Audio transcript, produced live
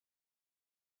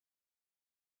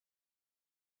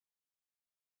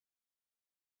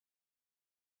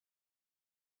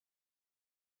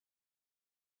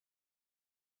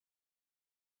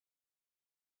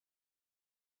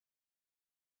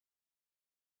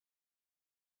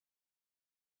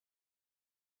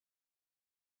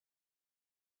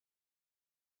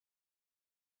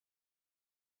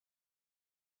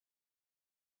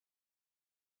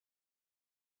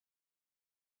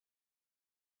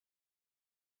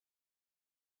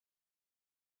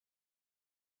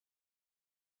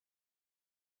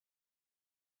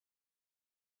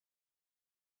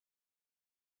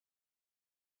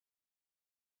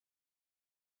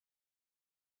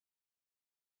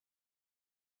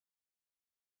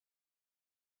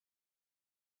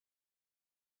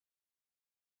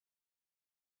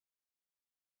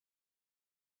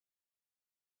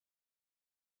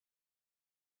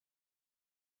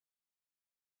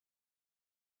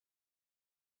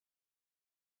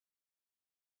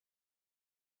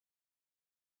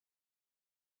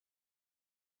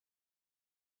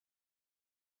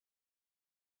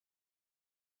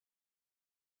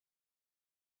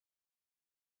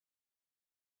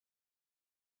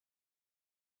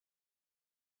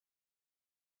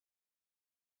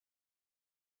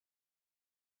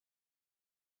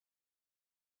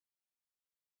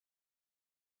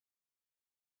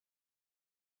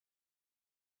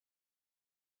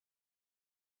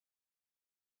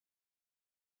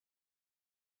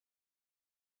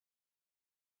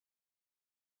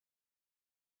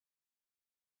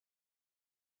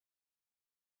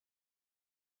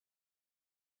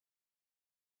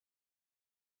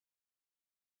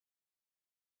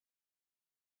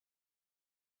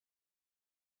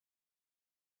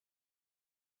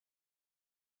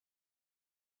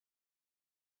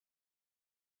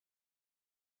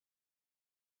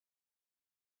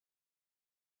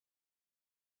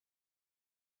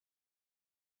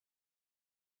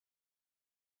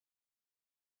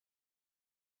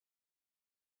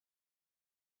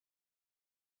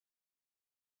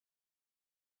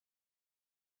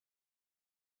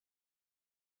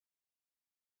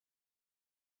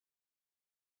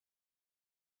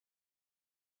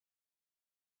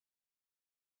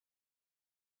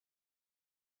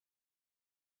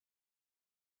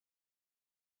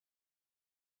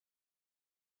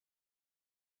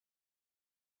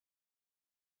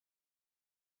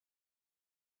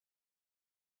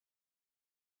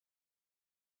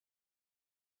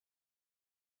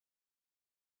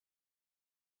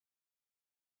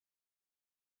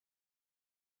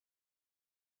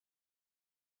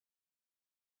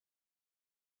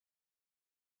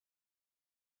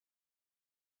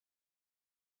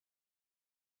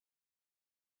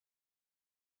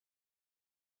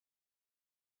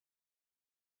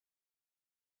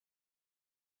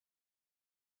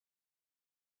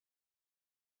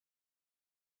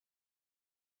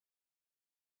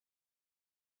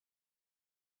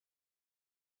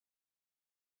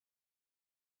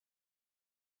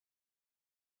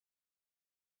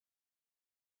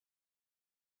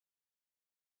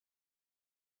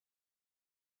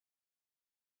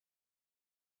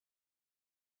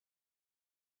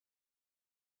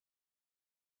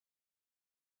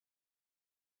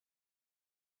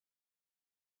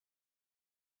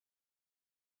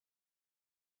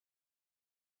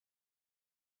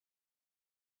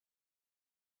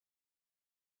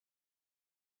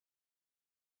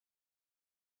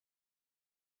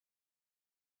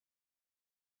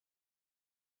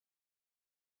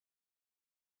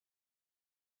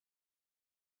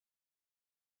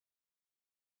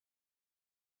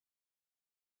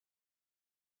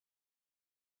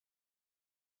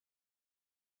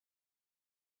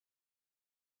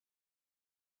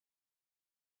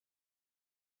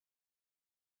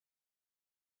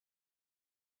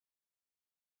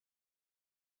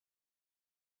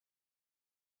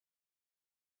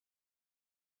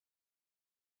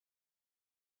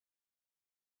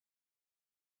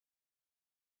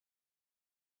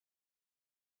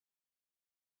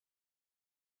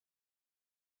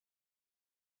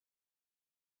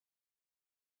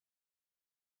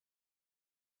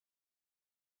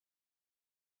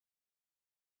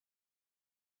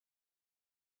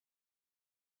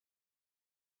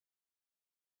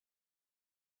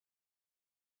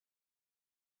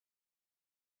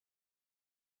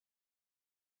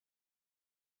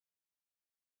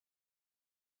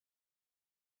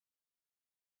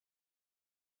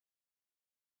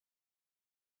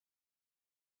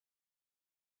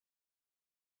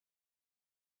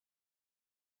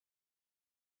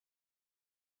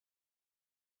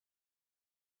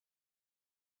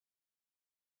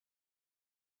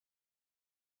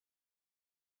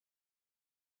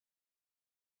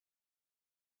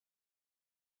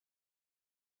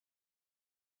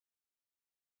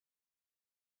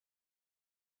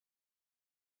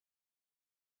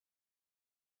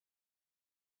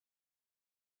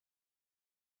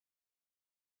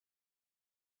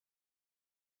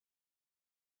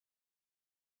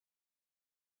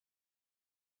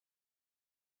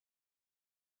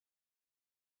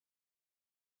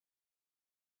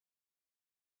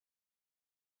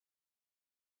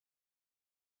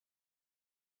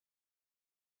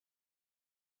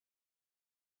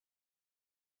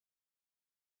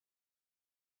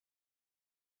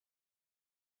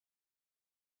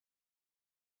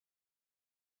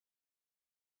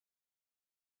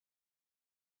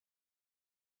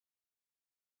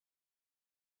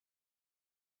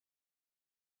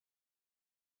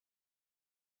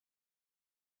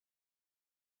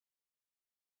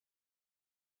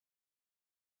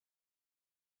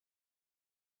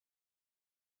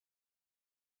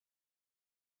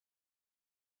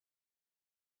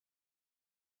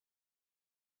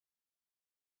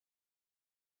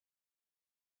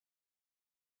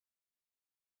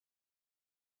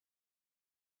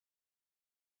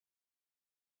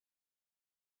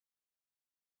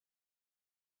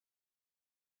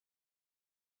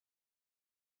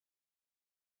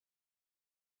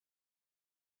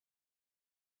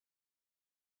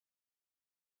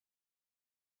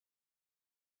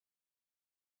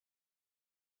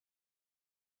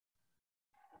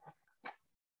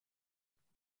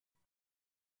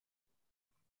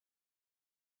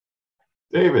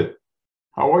David,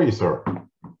 how are you, sir?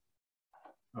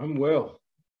 I'm well.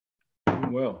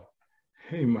 I'm well.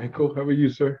 Hey, Michael, how are you,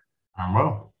 sir? I'm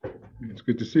well. It's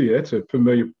good to see you. That's a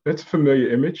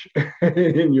familiar image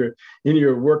in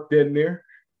your work den there.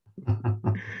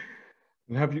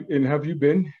 And have you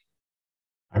been?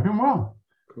 I've been well.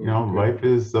 Cool, good. Life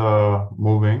is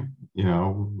moving,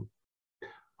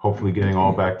 hopefully getting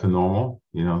all back to normal.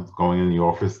 Going in the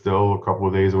office still a couple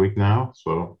of days a week now,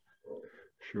 so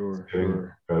it's Sure, getting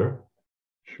sure, better.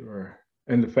 sure.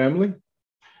 And the family?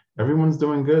 Everyone's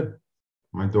doing good.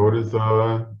 My daughter's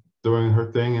doing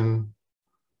her thing in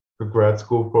her grad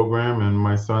school program, and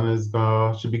my son is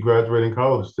should be graduating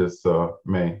college this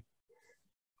May.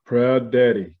 Proud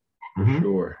daddy, for Hmm.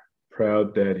 sure.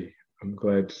 Proud daddy. I'm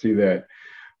glad to see that.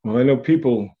 Well, I know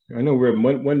we're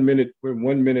 1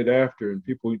 minute after, and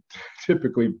people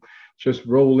typically just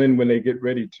roll in when they get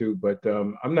ready to, but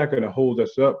I'm not going to hold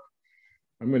us up.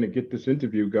 I'm going to get this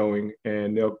interview going,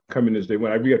 and they'll come in as they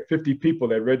want. We got 50 people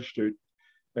that registered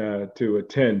to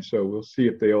attend, so we'll see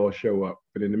if they all show up.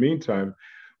 But in the meantime,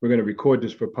 we're going to record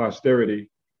this for posterity.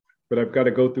 But I've got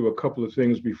to go through a couple of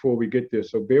things before we get there.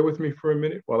 So bear with me for a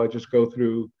minute while I just go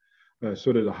through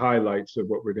sort of the highlights of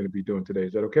what we're going to be doing today.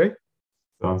 Is that okay?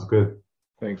 Sounds good.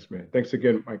 Thanks, man. Thanks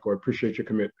again, Michael. I appreciate your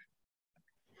commitment.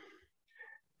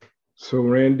 So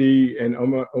Randy and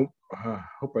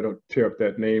hope I don't tear up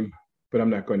that name, but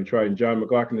I'm not going to try. And John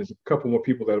McLaughlin, there's a couple more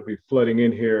people that'll be flooding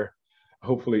in here,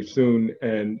 hopefully soon.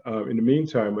 And in the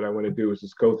meantime, what I want to do is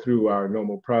just go through our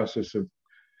normal process of,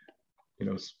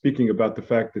 speaking about the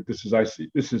fact that this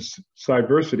is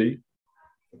Cyversity,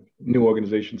 new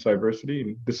organization Cyversity,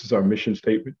 and this is our mission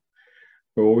statement.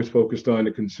 We're always focused on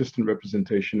the consistent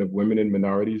representation of women and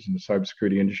minorities in the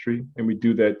cybersecurity industry, and we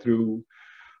do that through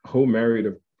a whole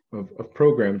myriad of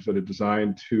programs that are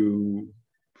designed to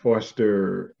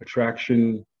foster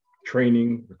attraction,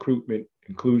 training, recruitment,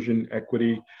 inclusion,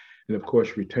 equity, and of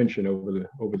course retention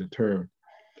over the term.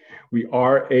 We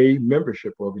are a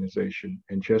membership organization,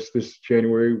 and just this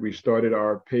January we started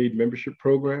our paid membership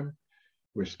program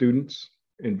where students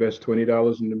invest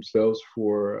 $20 in themselves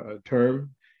for a term,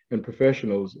 and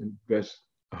professionals invest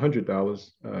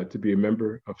 $100 to be a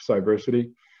member of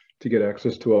Cyversity to get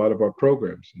access to a lot of our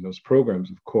programs. And those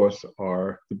programs, of course,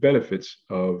 are the benefits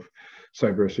of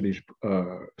Cyversity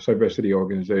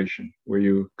organization, where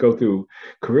you go through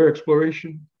career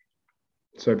exploration,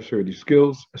 cybersecurity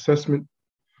skills assessment,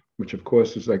 which of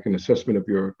course is like an assessment of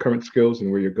your current skills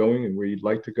and where you're going and where you'd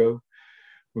like to go,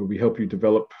 where we help you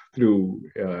develop through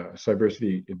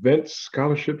Cyversity events,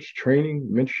 scholarships, training,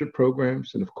 mentorship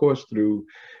programs, and of course through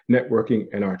networking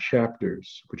and our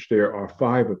chapters, which there are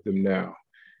 5 of them now.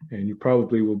 And you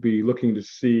probably will be looking to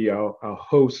see I'll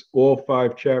host all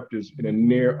 5 chapters in a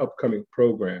near upcoming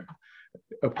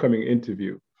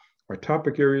interview. Our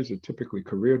topic areas are typically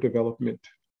career development,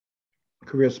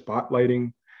 career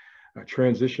spotlighting,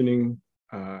 transitioning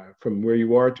from where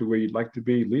you are to where you'd like to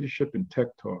be, leadership and tech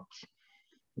talks.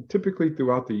 Typically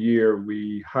throughout the year,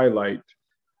 we highlight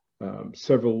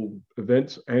several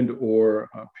events and or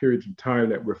periods of time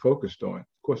that we're focused on.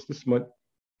 Of course, this month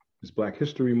is Black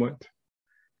History Month.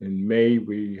 In May,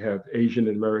 we have Asian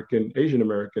American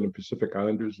and Pacific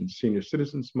Islanders and Senior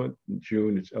Citizens Month. In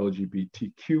June, it's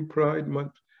LGBTQ Pride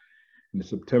Month. In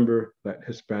September,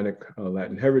 Hispanic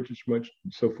Latin Heritage Month,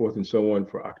 and so forth and so on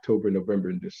for October, November,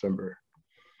 and December.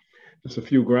 Just a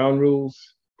few ground rules.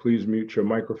 Please mute your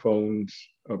microphones.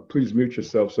 Please mute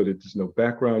yourself so that there's no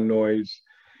background noise.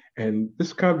 And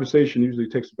this conversation usually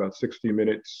takes about 60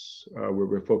 minutes, where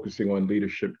we're focusing on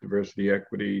leadership, diversity,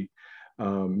 equity,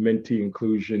 mentee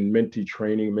inclusion, mentee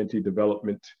training, mentee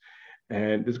development.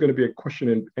 And there's going to be a question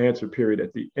and answer period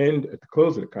at the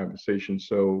close of the conversation.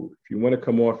 So if you want to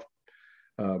come off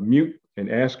mute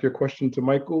and ask your question to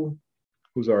Michael,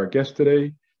 who's our guest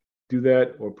today, do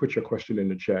that, or put your question in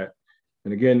the chat.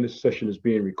 And again, this session is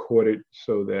being recorded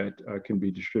so that it can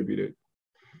be distributed.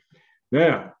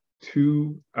 Now,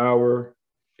 to our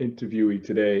interviewee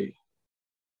today.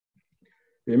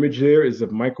 The image there is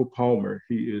of Michael Palmer.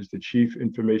 He is the Chief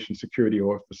Information Security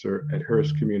Officer at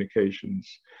Hearst Communications.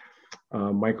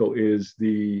 Michael is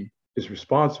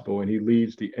responsible, and he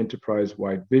leads the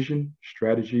enterprise-wide vision,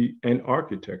 strategy, and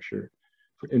architecture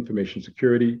for information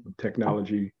security and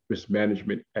technology risk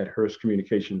management at Hearst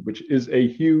Communications, which is a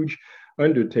huge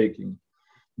undertaking.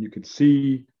 You could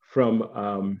see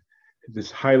from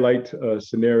this highlight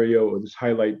scenario, or this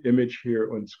highlight image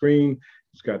here on screen,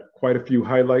 it's got quite a few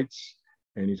highlights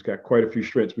and he's got quite a few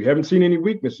strengths. We haven't seen any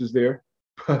weaknesses there,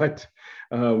 but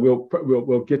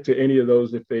we'll get to any of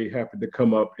those if they happen to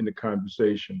come up in the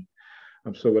conversation.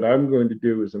 So what I'm going to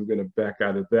do is I'm going to back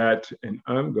out of that, and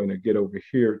I'm going to get over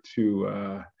here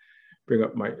to bring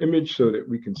up my image so that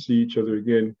we can see each other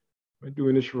again. Am I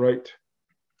doing this right?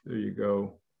 There you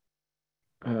go.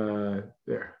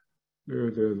 There.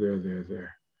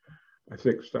 I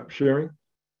think stop sharing.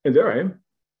 And there I am.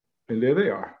 And there they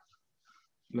are.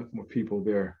 Enough more people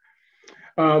there.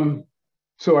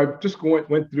 So I just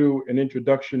went through an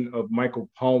introduction of Michael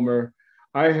Palmer.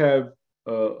 I have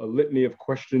a litany of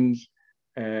questions,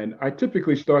 and I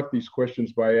typically start these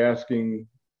questions by asking,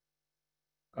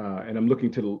 and I'm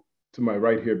looking to my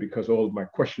right here because all of my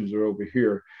questions are over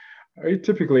here. I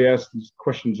typically ask these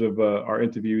questions of our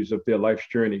interviews of their life's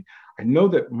journey. I know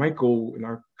that Michael, in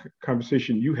our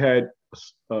conversation, you had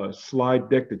a slide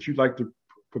deck that you'd like to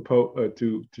propose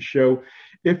to show.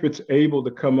 If it's able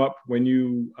to come up when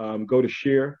you go to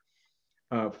share,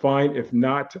 fine. If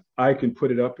not, I can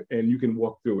put it up and you can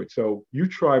walk through it. So you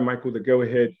try, Michael, to go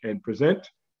ahead and present,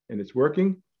 and it's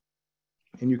working,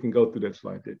 and you can go through that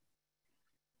slide deck.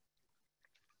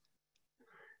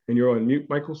 And you're on mute,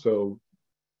 Michael, so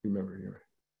remember here.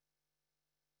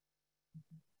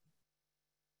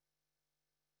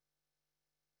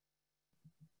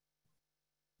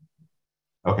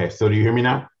 Okay, so do you hear me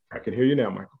now? I can hear you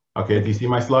now, Michael. Okay, do you see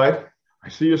my slide? I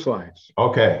see your slides.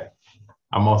 Okay,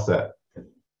 I'm all set.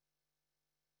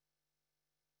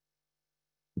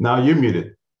 Now you're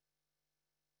muted.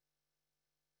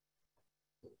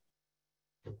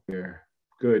 There,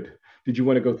 good. Did you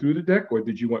want to go through the deck, or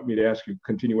did you want me to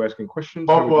continue asking questions?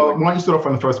 Oh, well, why don't you start off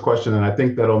on the first question, and I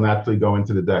think that'll naturally go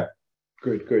into the deck.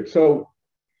 Good, good. So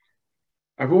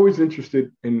I've always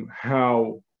interested in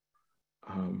how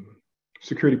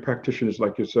security practitioners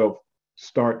like yourself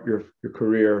start your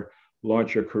career,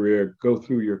 launch your career, go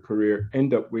through your career,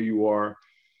 end up where you are,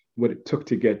 what it took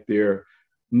to get there.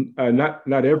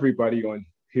 Not everybody on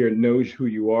here knows who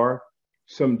you are.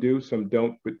 Some do, some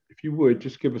don't. But if you would,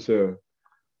 just give us the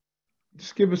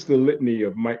litany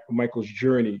of Michael's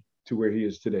journey to where he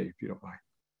is today, if you don't mind.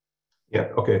 Yeah,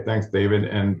 okay, thanks, David.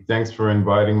 And thanks for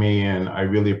inviting me. And I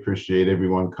really appreciate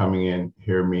everyone coming in,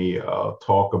 hear me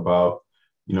talk about,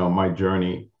 my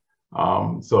journey.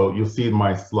 So you'll see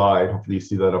my slide, hopefully you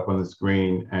see that up on the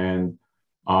screen. And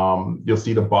you'll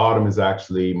see the bottom is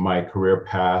actually my career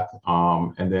path.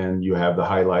 And then you have the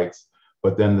highlights,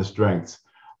 but then the strengths.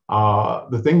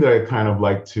 The thing that I kind of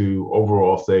like to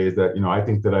overall say is that, I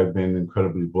think that I've been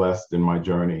incredibly blessed in my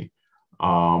journey.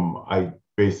 I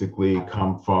basically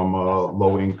come from a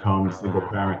low-income,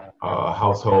 single-parent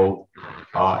household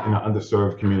in an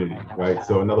underserved community, right?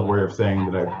 So another way of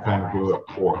saying that I kind of grew up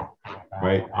poor,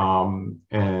 right?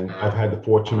 And I've had the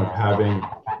fortune of having,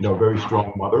 a very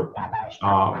strong mother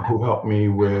who helped me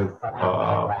with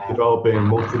developing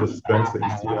most of the strengths that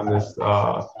you see on this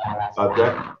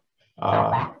deck.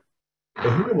 I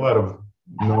hear a lot of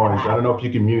noise. I don't know if you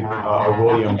can mute,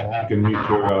 William, you can mute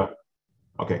your,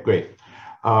 okay, great.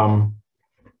 I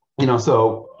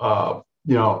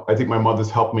think my mother's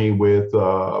helped me with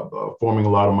forming a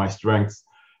lot of my strengths.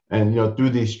 And, through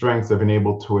these strengths, I've been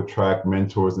able to attract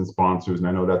mentors and sponsors. And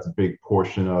I know that's a big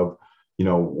portion of,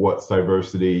 what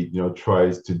Cyversity,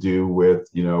 tries to do with,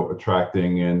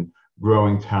 attracting and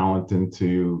growing talent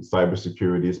into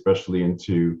cybersecurity, especially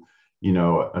into,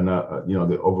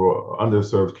 the overall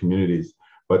underserved communities.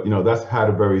 But, that's had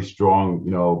a very strong,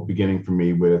 beginning for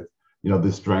me with,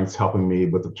 the strengths helping me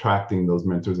with attracting those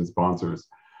mentors and sponsors.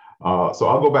 So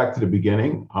I'll go back to the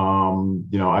beginning.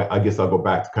 I guess I'll go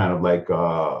back to kind of like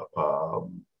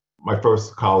my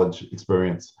first college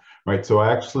experience, right? So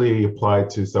I actually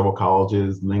applied to several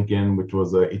colleges, Lincoln, which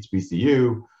was a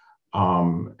HBCU,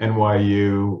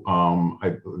 NYU,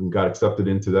 I got accepted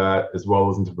into that as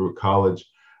well as into Baruch College.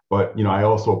 But, I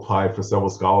also applied for several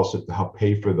scholarships to help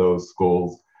pay for those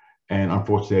schools. And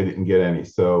unfortunately, I didn't get any.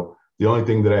 So the only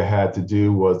thing that I had to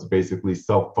do was basically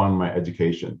self-fund my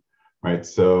education, right?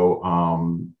 So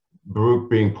Baruch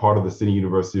being part of the City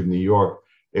University of New York,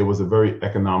 it was a very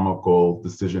economical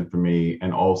decision for me.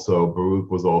 And also Baruch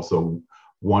was also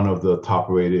one of the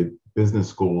top-rated business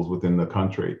schools within the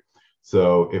country.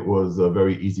 So it was a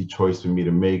very easy choice for me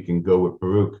to make and go with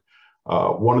Baruch.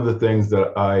 One of the things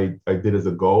that I did as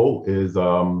a goal is,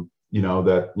 I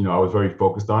was very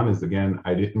focused on is, again,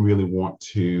 I didn't really want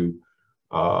to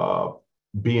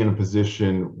be in a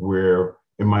position where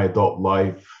in my adult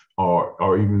life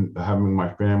or even having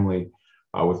my family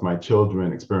with my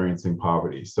children experiencing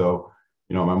poverty. So,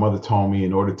 my mother told me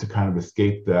in order to kind of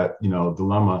escape that,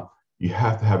 dilemma, you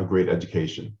have to have a great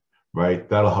education, right?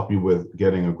 That'll help you with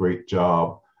getting a great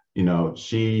job.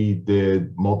 She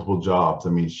did multiple jobs. I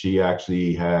mean, she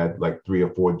actually had like 3 or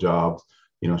 4 jobs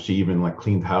She even like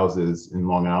cleaned houses in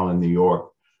Long Island, New York,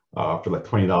 for like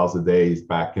 $20 a day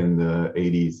back in the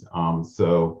 80s.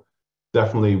 So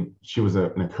definitely she was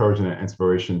an encouragement and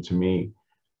inspiration to me.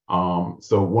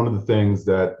 So one of the things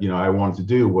that, I wanted to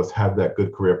do was have that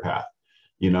good career path,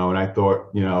 and I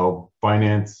thought,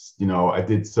 finance, I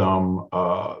did some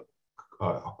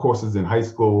courses in high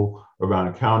school around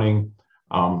accounting.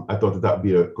 I thought that would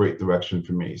be a great direction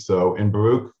for me. So in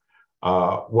Baruch,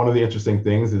 one of the interesting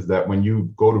things is that when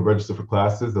you go to register for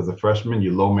classes as a freshman,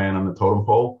 you're low man on the totem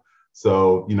pole.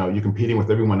 So, you're competing with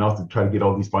everyone else to try to get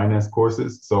all these finance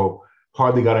courses. So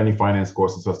hardly got any finance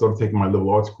courses. So I started taking my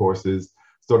liberal arts courses,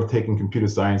 started taking computer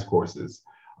science courses.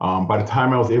 By the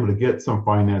time I was able to get some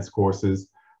finance courses,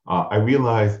 I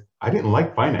realized I didn't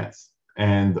like finance,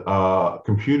 and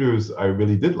computers I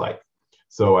really did like.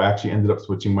 So I actually ended up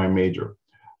switching my major.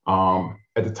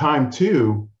 At the time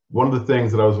too, one of the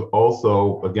things that I was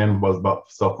also, again, was about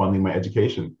self-funding my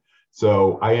education.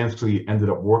 So I actually ended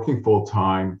up working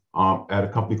full-time at a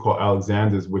company called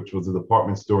Alexander's, which was a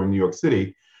department store in New York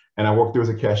City. And I worked there as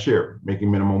a cashier,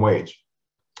 making minimum wage.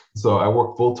 So I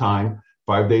worked full-time,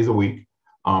 5 days a week.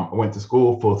 I went to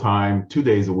school full-time, 2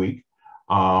 days a week.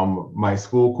 My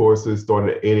school courses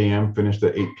started at 8 a.m., finished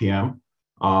at 8 p.m.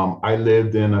 I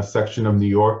lived in a section of New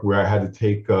York where I had to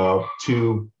take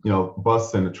two,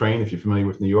 bus and a train, if you're familiar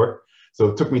with New York. So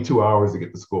it took me 2 hours to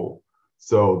get to school.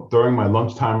 So during my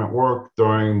lunchtime at work,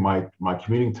 during my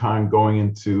commuting time going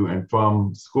into and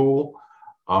from school,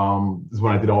 is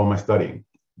when I did all my studying,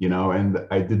 and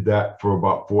I did that for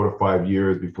about 4 to 5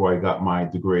 years before I got my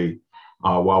degree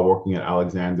while working at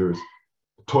Alexander's.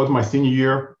 Towards my senior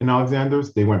year in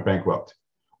Alexander's, they went bankrupt.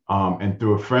 And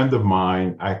through a friend of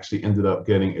mine, I actually ended up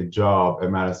getting a job at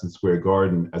Madison Square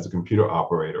Garden as a computer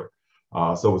operator.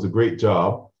 So it was a great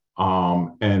job.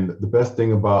 And the best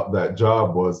thing about that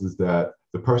job is that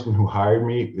the person who hired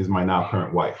me is my now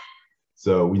current wife.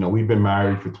 So, we've been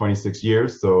married for 26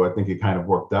 years. So I think it kind of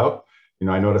worked out.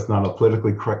 I know that's not a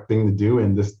politically correct thing to do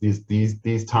in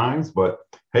these times, but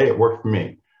hey, it worked for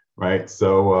me. Right.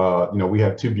 So, we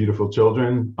have two beautiful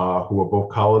children who are both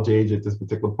college age at this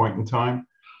particular point in time.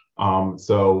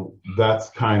 So that's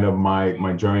kind of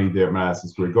my journey there at Madison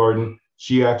Square Garden.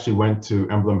 She actually went to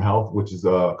Emblem Health, which is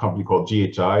a company called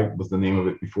GHI, was the name of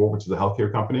it before, which is a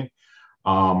healthcare company.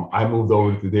 I moved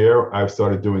over to there. I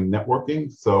started doing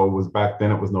networking. So back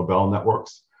then it was Novell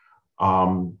Networks.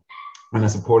 And I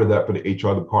supported that for the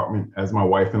HR department. As my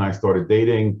wife and I started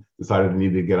dating, decided I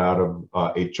needed to get out of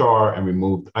HR, and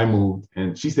I moved,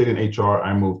 and she stayed in HR.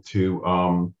 I moved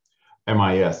to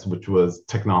MIS, which was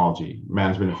technology,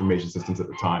 management information systems at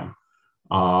the time.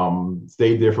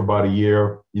 Stayed there for about a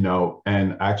year,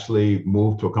 and actually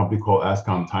moved to a company called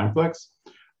Ascom Timeflex.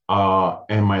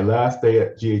 And my last day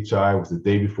at GHI was the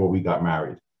day before we got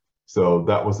married. So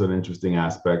that was an interesting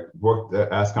aspect. Worked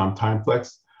at Ascom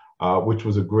Timeflex, which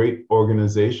was a great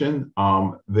organization.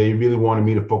 They really wanted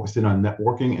me to focus in on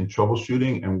networking and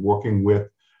troubleshooting and working with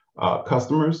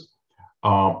customers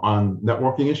on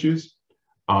networking issues.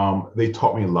 They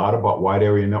taught me a lot about wide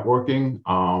area networking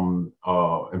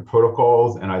and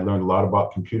protocols, and I learned a lot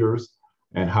about computers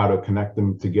and how to connect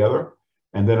them together.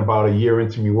 And then about a year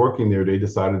into me working there, they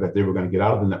decided that they were going to get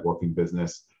out of the networking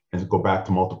business and go back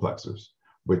to multiplexers,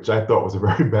 which I thought was a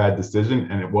very bad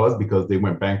decision. And it was, because they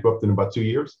went bankrupt in about 2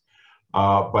 years.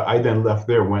 But I then left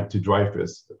there, went to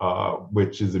Dreyfus,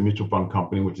 which is a mutual fund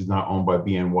company, which is now owned by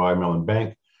BNY Mellon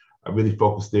Bank. I really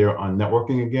focused there on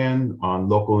networking again, on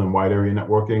local and wide area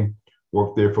networking.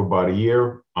 Worked there for about a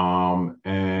year,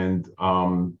 and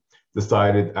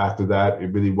decided after that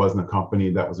it really wasn't a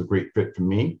company that was a great fit for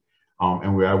me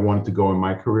and where I wanted to go in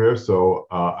my career. So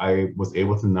I was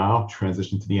able to now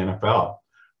transition to the NFL,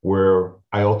 where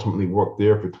I ultimately worked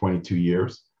there for 22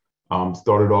 years.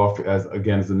 Started off as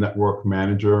a network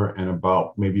manager, and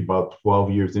about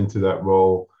 12 years into that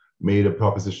role, made a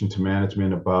proposition to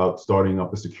management about starting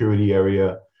up a security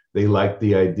area. They liked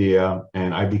the idea,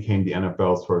 and I became the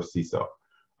NFL's first CISO.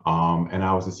 And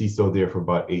I was a CISO there for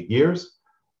about 8 years.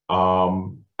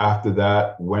 After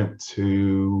that, went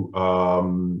to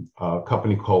a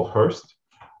company called Hearst.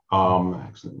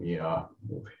 Actually, let me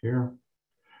move here.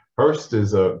 Hearst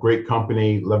is a great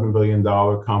company, $11 billion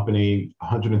company,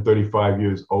 135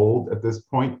 years old at this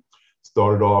point.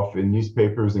 Started off in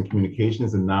newspapers and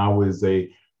communications, and now is a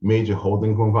major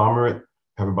holding conglomerate.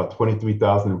 Have about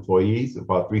 23,000 employees,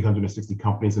 about 360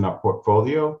 companies in our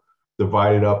portfolio,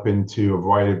 divided up into a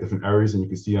variety of different areas. And you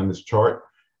can see on this chart,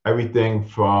 everything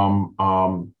from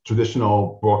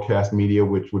traditional broadcast media,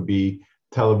 which would be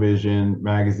television,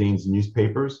 magazines, and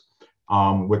newspapers,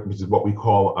 which is what we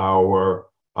call our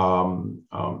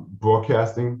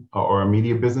broadcasting or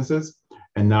media businesses.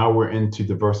 And now we're into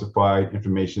diversified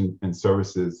information and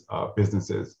services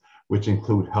businesses, which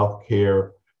include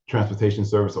healthcare, transportation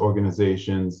service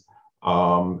organizations,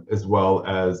 as well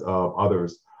as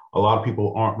others. A lot of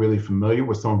people aren't really familiar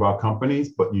with some of our companies,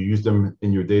 but you use them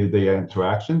in your day-to-day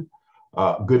interaction.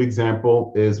 Good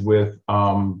example is with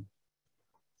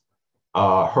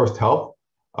Hearst Health,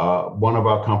 one of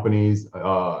our companies,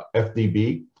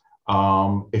 FDB.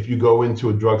 If you go into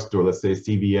a drugstore, let's say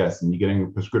CVS, and you're getting a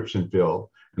prescription filled,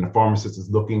 and the pharmacist is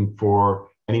looking for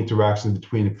any interaction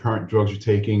between the current drugs you're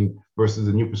taking versus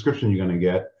the new prescription you're going to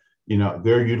get,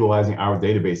 they're utilizing our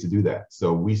database to do that.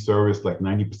 So we service like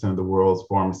 90% of the world's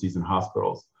pharmacies and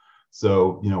hospitals.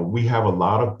 So, we have a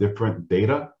lot of different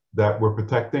data that we're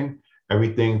protecting,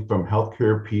 everything from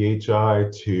healthcare PHI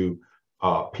to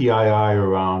PII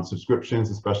around subscriptions,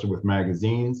 especially with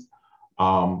magazines.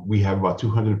 We have about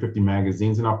 250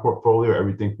 magazines in our portfolio,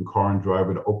 everything from Car and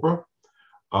Driver to Oprah.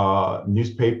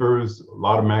 Newspapers, a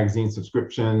lot of magazine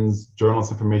subscriptions,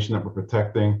 journalist information that we're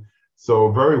protecting. So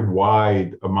a very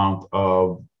wide amount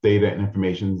of data and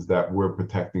information that we're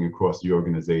protecting across the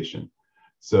organization.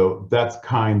 So that's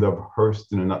kind of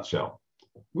Hearst in a nutshell.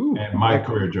 Ooh, and my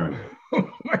career journey.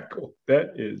 Michael,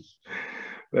 that's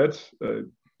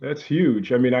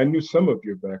huge. I mean, I knew some of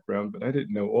your background, but I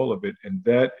didn't know all of it. And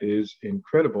that is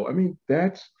incredible. I mean,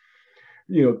 that's,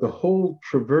 the whole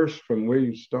traverse from where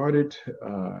you started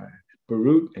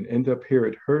Beirut and end up here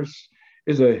at Hearst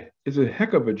is a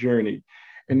heck of a journey.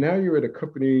 And now you're at a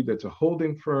company that's a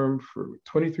holding firm for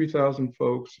 23,000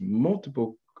 folks,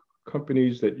 multiple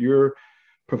companies that you're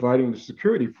providing the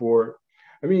security for.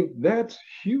 I mean, that's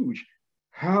huge.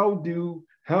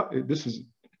 This is,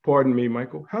 pardon me,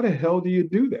 Michael, how the hell do you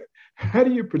do that? How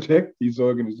do you protect these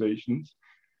organizations?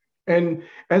 And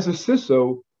as a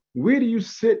CISO, where do you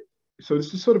sit? So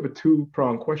this is sort of a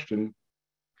two-pronged question.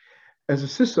 As a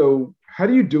CISO, how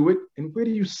do you do it? And where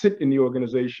do you sit in the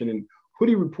organization? And who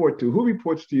do you report to? Who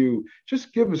reports to you?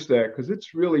 Just give us that, because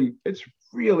it's really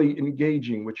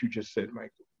engaging what you just said,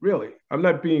 Michael. Really. I'm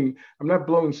not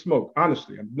blowing smoke.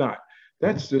 Honestly, I'm not.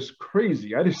 That's just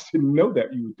crazy. I just didn't know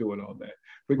that you were doing all that.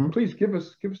 But please give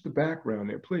us the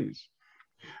background there, please.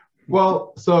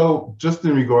 Well, so just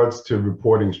in regards to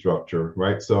reporting structure,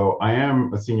 right? So I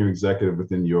am a senior executive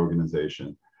within the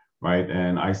organization, right?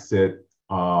 And I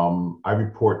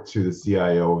report to the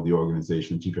CIO of the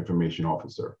organization, Chief Information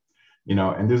Officer.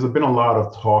 And there's been a lot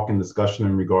of talk and discussion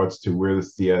in regards to where the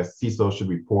CISO should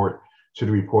report. Should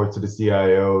it report to the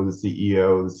CIO, the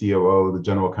CEO, the COO, the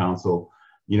general counsel?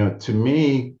 To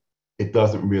me, it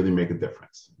doesn't really make a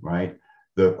difference, right?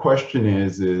 The question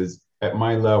is at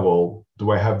my level,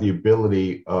 do I have the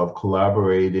ability of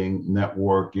collaborating,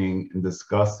 networking, and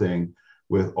discussing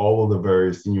with all of the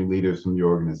various senior leaders from the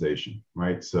organization,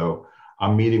 right? So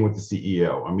I'm meeting with the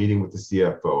CEO, I'm meeting with the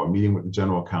CFO, I'm meeting with the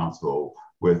general counsel,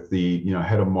 with the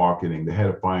head of marketing, the head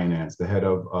of finance, the head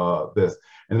of this.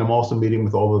 And I'm also meeting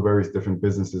with all the various different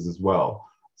businesses as well.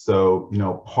 So,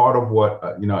 part of what,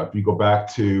 if you go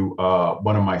back to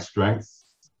one of my strengths,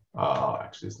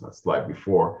 actually it's not a slide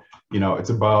before, it's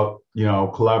about,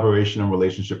 collaboration and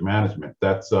relationship management.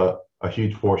 That's a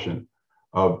huge portion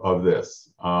of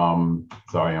this.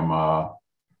 Sorry, I'm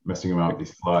messing around with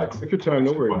these slides. Take your time,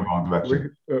 no worries.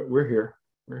 We're here.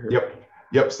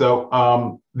 Yep.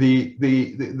 So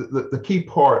the key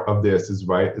part of this is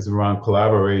around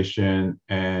collaboration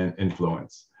and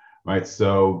influence, right?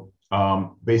 So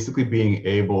basically being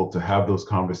able to have those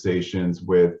conversations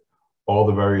with all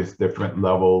the various different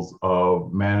levels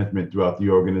of management throughout the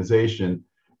organization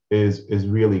is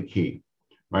really key,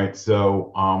 right?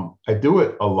 So I do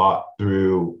it a lot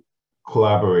through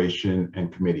collaboration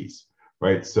and committees,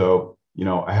 right? So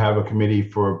I have a committee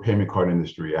for payment card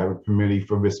industry. I have a committee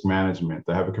for risk management.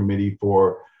 I have a committee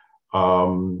for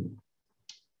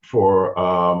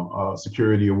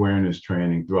security awareness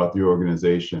training throughout the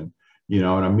organization. And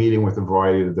I'm meeting with a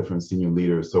variety of different senior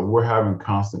leaders. So we're having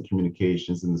constant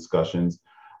communications and discussions.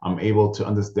 I'm able to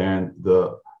understand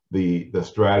the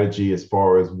strategy as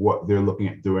far as what they're looking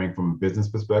at doing from a business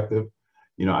perspective.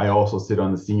 I also sit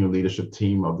on the senior leadership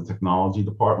team of the technology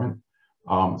department.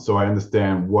 So I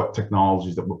understand what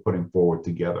technologies that we're putting forward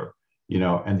together,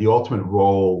 and the ultimate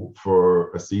role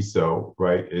for a CISO,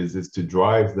 right, is to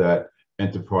drive that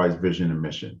enterprise vision and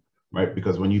mission, right?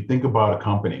 Because when you think about a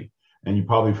company, and you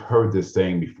probably have heard this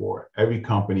saying before, every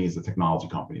company is a technology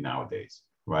company nowadays,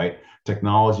 right?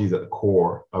 Technology is at the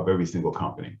core of every single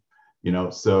company,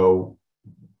 so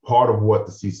part of what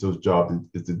the CISO's job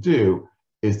is to do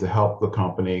is to help the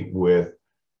company with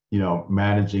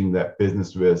managing that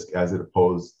business risk as it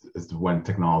opposed as to when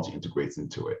technology integrates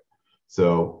into it.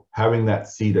 So having that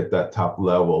seat at that top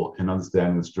level and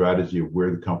understanding the strategy of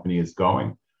where the company is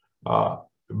going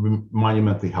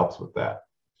monumentally helps with that.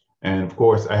 And of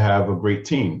course, I have a great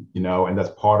team, and that's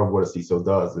part of what a CISO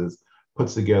does, is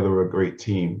puts together a great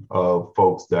team of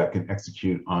folks that can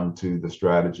execute onto the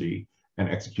strategy and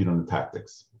execute on the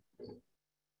tactics.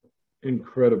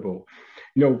 Incredible.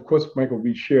 Of course, Michael,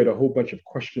 we shared a whole bunch of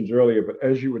questions earlier, but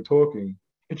as you were talking,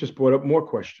 it just brought up more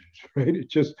questions, right? It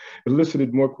just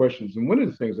elicited more questions. And one of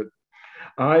the things that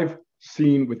I've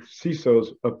seen with CISOs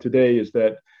of today is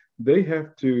that they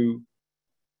have to,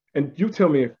 and you tell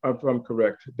me if I'm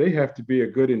correct, they have to be a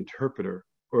good interpreter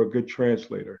or a good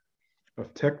translator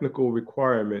of technical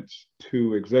requirements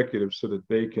to executives so that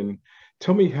they can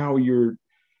tell me how you're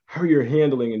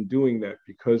handling and doing that,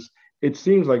 because it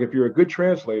seems like if you're a good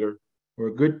translator or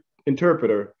a good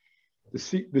interpreter,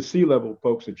 the C-level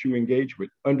folks that you engage with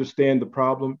understand the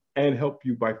problem and help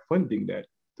you by funding that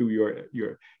through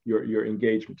your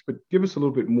engagements. But give us a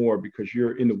little bit more, because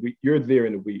you're there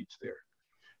in the weeds there.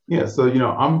 Yeah, so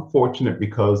I'm fortunate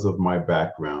because of my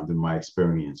background and my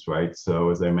experience, right? So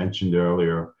as I mentioned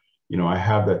earlier, I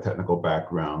have that technical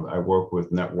background. I work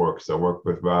with networks, I work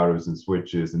with routers and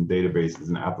switches and databases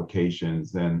and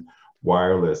applications and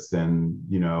wireless and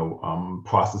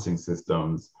processing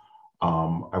systems.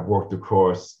 I've worked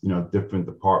across different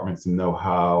departments and know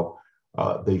how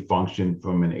they function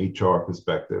from an HR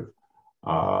perspective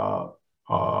or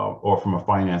from a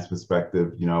finance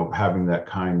perspective. Having that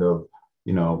kind of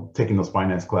taking those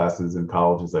finance classes in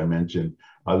college, as I mentioned,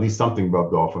 at least something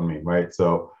rubbed off on me, right?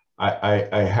 So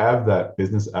I have that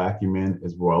business acumen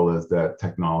as well as that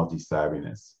technology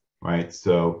savviness, right?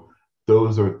 So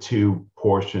those are two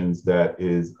portions that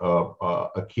is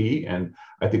a key. And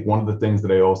I think one of the things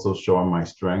that I also show on my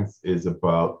strengths is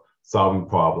about solving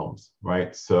problems,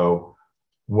 right? So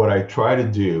what I try to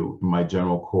do in my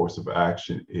general course of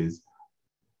action is,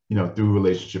 through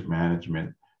relationship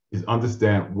management, is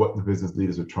understand what the business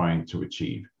leaders are trying to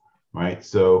achieve, right?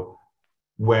 So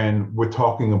when we're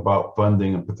talking about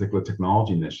funding a particular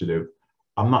technology initiative,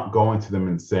 I'm not going to them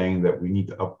and saying that we need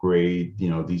to upgrade,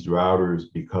 these routers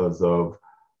because of,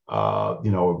 a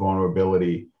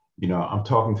vulnerability. I'm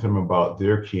talking to them about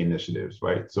their key initiatives,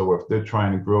 right? So if they're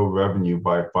trying to grow revenue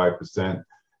by 5%,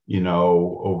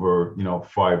 over,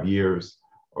 5 years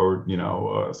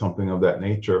or, something of that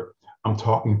nature, I'm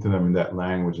talking to them in that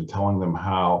language and telling them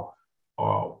how,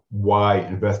 why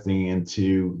investing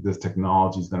into this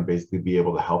technology is going to basically be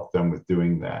able to help them with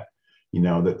doing that,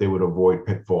 that they would avoid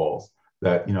pitfalls,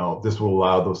 that, this will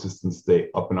allow those systems to stay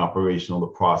up and operational to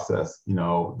process,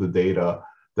 the data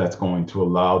that's going to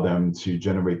allow them to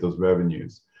generate those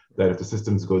revenues, that if the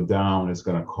systems go down, it's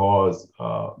going to cause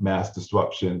mass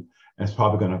disruption, and it's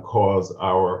probably going to cause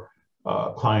our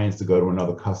clients to go to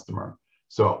another customer.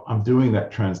 So I'm doing that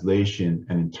translation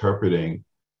and interpreting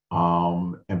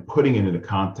and putting it in the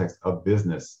context of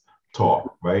business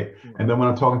talk, right? And then when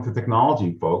I'm talking to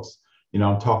technology folks,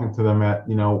 I'm talking to them at,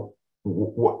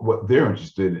 what they're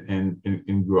interested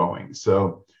in growing.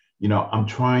 So, I'm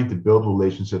trying to build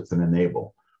relationships and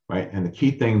enable, right? And the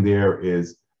key thing there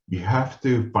is you have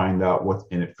to find out what's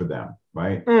in it for them,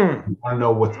 right? You want to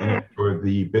know what's in it for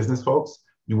the business folks.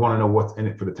 You want to know what's in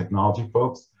it for the technology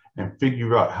folks, and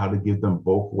figure out how to give them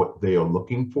both what they are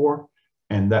looking for.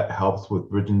 And that helps with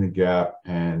bridging the gap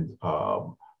and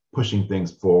pushing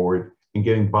things forward and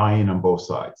getting buy-in on both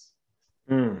sides.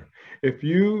 If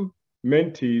you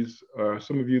mentees,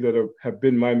 some of you that have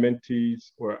been my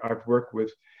mentees or I've worked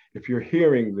with, if you're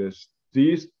hearing this,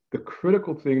 the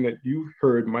critical thing that you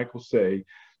heard Michael say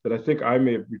that I think I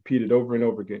may have repeated over and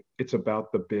over again, it's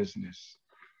about the business.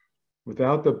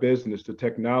 Without the business, the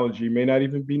technology may not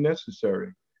even be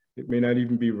necessary. It may not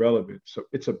even be relevant. So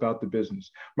it's about the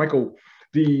business. Michael,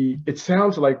 it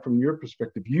sounds like from your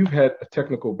perspective, you've had a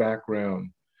technical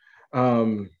background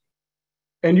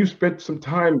and you spent some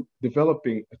time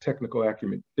developing a technical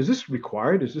acumen. Is this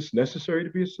required? Is this necessary to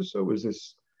be a CISO? Is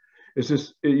this,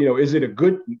 is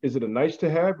it a nice to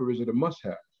have, or is it a must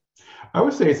have? I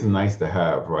would say it's a nice to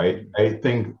have, right? I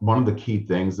think one of the key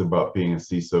things about being a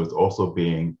CISO is also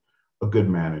being a good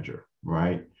manager,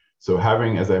 right? So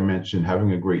having, as I mentioned,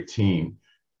 having a great team.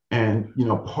 And,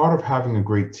 part of having a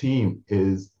great team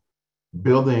is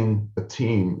building a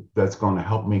team that's going to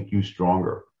help make you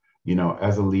stronger,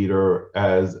 as a leader,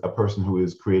 as a person who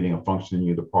is creating a function in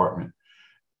your department.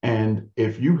 And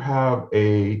if you have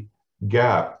a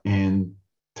gap in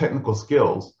technical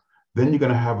skills, then you're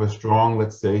going to have a strong,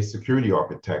 let's say, security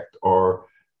architect or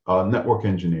a network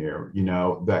engineer,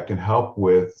 that can help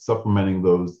with supplementing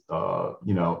those,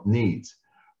 needs,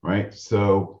 right?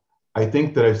 So I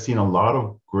think that I've seen a lot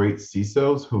of great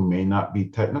CISOs who may not be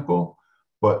technical,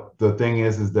 but the thing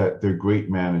is that they're great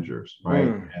managers, right?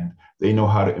 And they know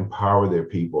how to empower their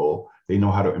people. They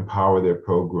know how to empower their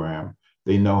program.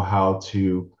 They know how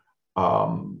to,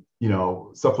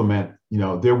 supplement,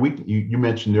 their weak. You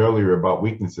mentioned earlier about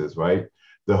weaknesses, right?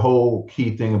 The whole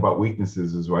key thing about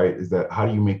weaknesses is that how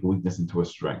do you make a weakness into a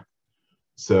strength?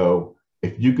 So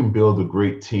if you can build a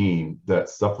great team that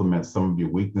supplements some of your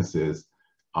weaknesses,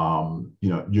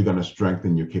 you're going to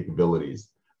strengthen your capabilities.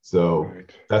 So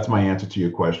that's my answer to your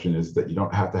question, is that you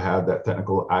don't have to have that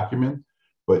technical acumen,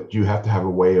 but you have to have a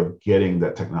way of getting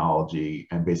that technology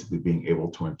and basically being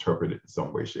able to interpret it in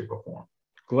some way, shape, or form.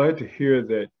 Glad to hear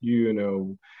that,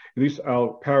 at least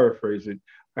I'll paraphrase it.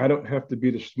 I don't have to be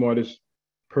the smartest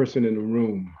person in the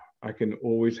room. I can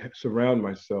always surround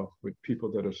myself with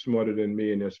people that are smarter than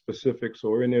me in their specifics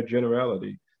or in their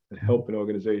generality that help an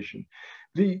organization.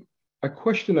 A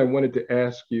question I wanted to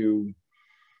ask you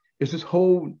is this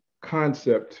whole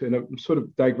concept, and I'm sort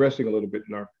of digressing a little bit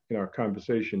in our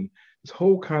conversation, this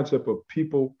whole concept of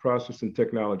people, process, and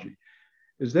technology.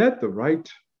 Is that the right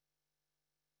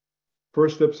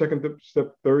first step, second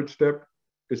step, third step?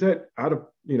 Is that out of,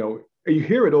 you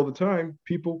hear it all the time,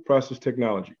 people, process,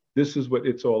 technology. This is what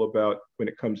it's all about when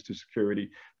it comes to security.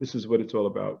 This is what it's all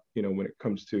about, when it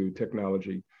comes to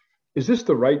technology. Is this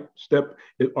the right step?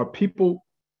 Are people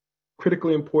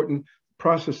critically important,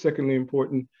 process secondly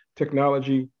important,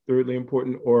 technology thirdly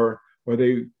important, or are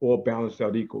they all balanced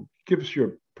out equal? Give us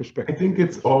your perspective. I think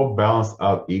it's all balanced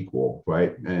out equal,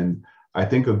 right? And I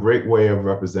think a great way of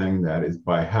representing that is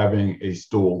by having a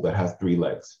stool that has three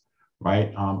legs,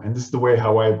 right? And this is the way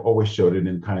how I've always showed it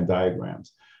in kind of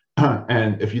diagrams.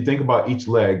 And if you think about each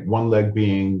leg, one leg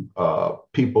being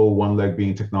people, one leg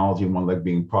being technology, and one leg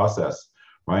being process,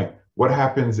 right? What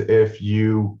happens if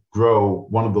you grow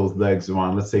one of those legs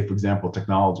around, let's say, for example,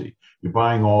 technology? You're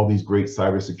buying all these great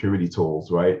cybersecurity tools,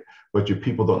 right? But your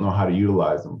people don't know how to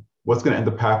utilize them. What's going to end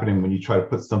up happening when you try to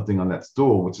put something on that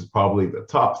stool, which is probably the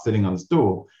top sitting on the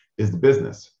stool, is the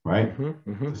business, right?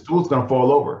 The stool's going to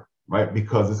fall over, right?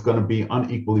 Because it's going to be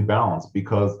unequally balanced,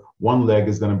 because one leg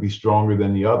is going to be stronger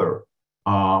than the other.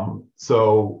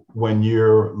 So when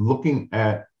you're looking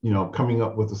at, coming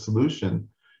up with a solution,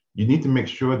 you need to make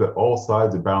sure that all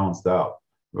sides are balanced out,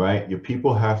 right? Your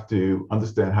people have to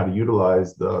understand how to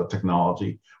utilize the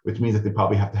technology, which means that they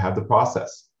probably have to have the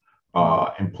process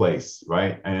in place,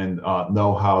 right? And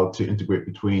know how to integrate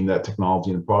between that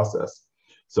technology and the process.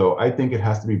 So I think it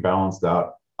has to be balanced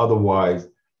out. Otherwise,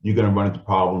 you're going to run into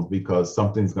problems because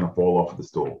something's going to fall off of the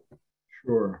stool.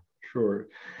 Sure.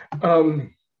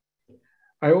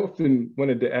 I often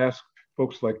wanted to ask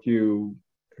folks like you,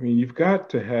 you've got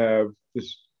to have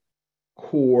this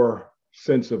core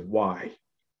sense of why.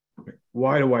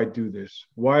 Why do I do this?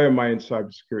 Why am I in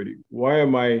cybersecurity? What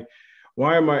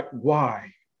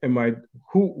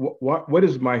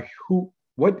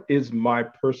is my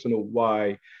personal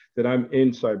why that I'm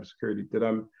in cybersecurity, that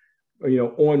I'm,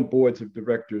 on boards of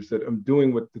directors, that I'm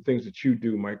doing the things that you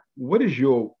do, Mike? What is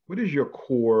your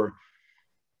core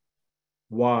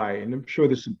why? And I'm sure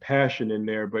there's some passion in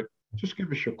there, but just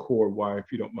give us your core why,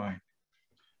 if you don't mind.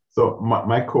 So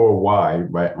my core why,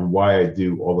 right, and why I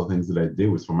do all the things that I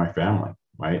do is for my family,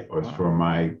 right? Or it's for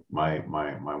my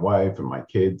wife and my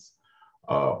kids,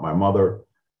 my mother.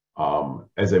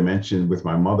 As I mentioned with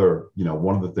my mother,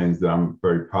 one of the things that I'm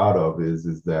very proud of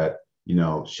is that,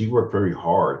 she worked very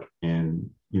hard in,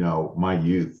 my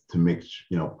youth to make,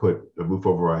 put a roof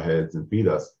over our heads and feed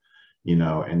us,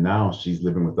 and now she's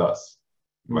living with us,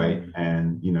 right?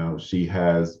 And, she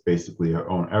has basically her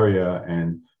own area,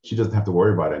 and she doesn't have to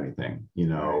worry about anything,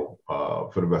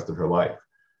 for the rest of her life,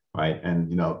 right?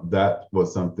 And, that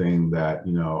was something that,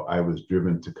 I was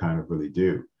driven to kind of really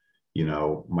do.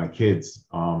 My kids,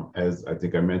 as I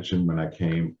think I mentioned when I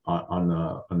came on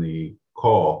the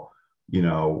call, we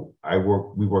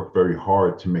worked very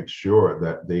hard to make sure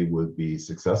that they would be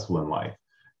successful in life.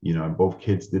 And both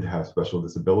kids did have special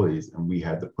disabilities, and we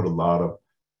had to put a lot of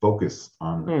focus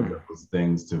on those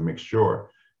things to make sure.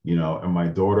 And my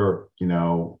daughter,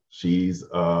 she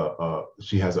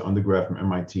has an undergrad from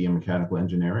MIT in mechanical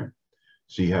engineering.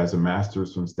 She has a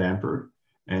master's from Stanford,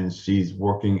 and she's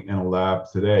working in a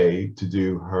lab today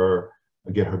to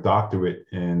get her doctorate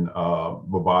in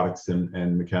robotics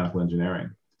and mechanical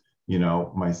engineering.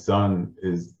 My son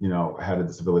had a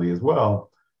disability as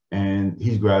well, and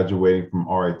he's graduating from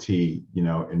RIT,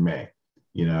 in May,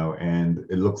 and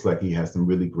it looks like he has some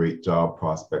really great job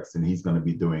prospects, and he's going to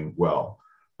be doing well.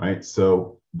 right?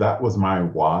 So that was my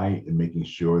why in making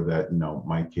sure that,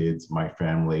 my kids, my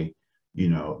family,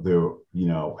 they're,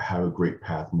 have a great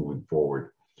path moving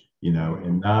forward.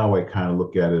 And now I kind of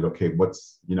look at it, okay,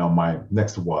 what's, my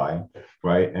next why,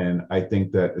 right? And I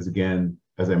think that as, again,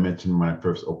 as I mentioned when I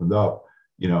first opened up,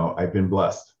 I've been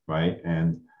blessed, right?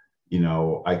 And,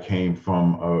 I came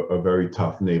from a very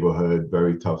tough neighborhood,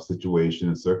 very tough situation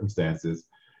and circumstances.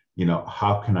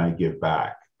 How can I give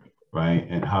back, right?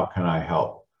 And how can I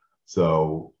help?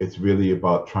 So it's really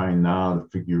about trying now to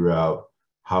figure out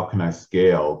how can I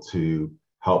scale to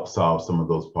help solve some of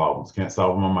those problems. Can't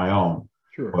solve them on my own,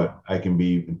 Sure. but I can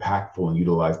be impactful in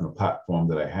utilizing the platform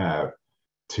that I have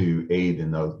to aid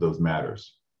in those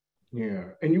matters. Yeah,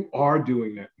 and you are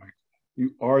doing that, Michael.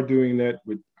 You are doing that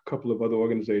with a couple of other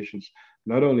organizations,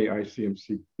 not only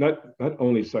ICMC, not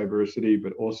only Cyversity,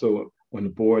 but also on the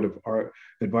board of our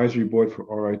advisory board for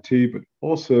RIT, but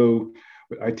also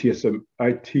with ITSMF.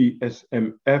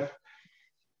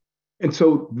 And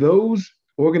so those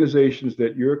organizations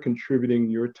that you're contributing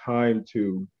your time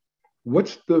to,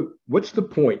 what's the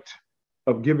point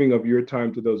of giving of your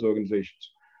time to those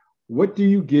organizations? What do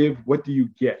you give? What do you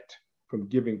get from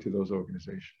giving to those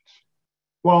organizations?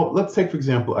 Well, let's take, for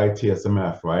example,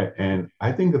 ITSMF, right? And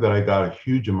I think that I got a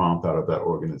huge amount out of that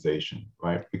organization,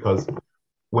 right? Because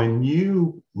when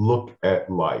you look at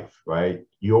life, right,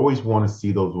 you always want to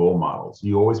see those role models.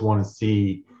 You always want to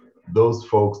see those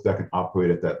folks that can operate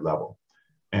at that level.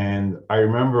 And I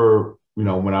remember,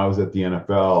 when I was at the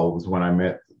NFL was when I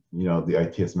met, the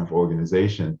ITSMF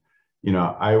organization.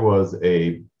 I was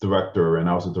a director, and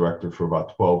I was a director for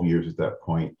about 12 years at that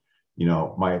point.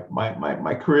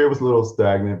 My career was a little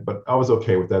stagnant, but I was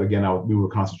okay with that. Again, we were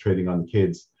concentrating on the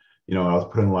kids. I was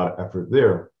putting a lot of effort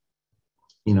there.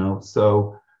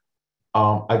 So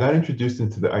I got introduced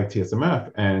into the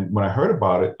ITSMF, and when I heard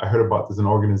about it, I heard about there's an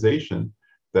organization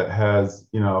that has,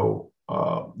 about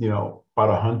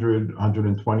 100,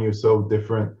 120 or so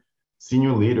different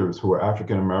senior leaders who are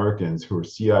African Americans, who are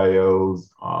CIOs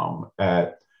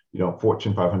at,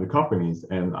 Fortune 500 companies.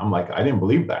 And I'm like, I didn't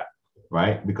believe that,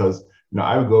 right? Because,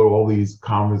 I would go to all these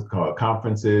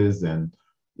conferences and,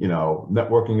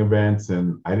 networking events,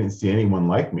 and I didn't see anyone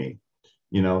like me.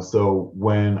 So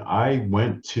when I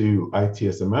went to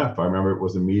ITSMF, I remember it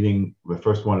was a meeting, the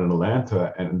first one in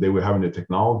Atlanta, and they were having the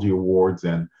technology awards,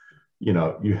 and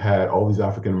you had all these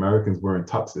African Americans wearing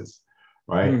tuxes,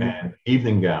 right, and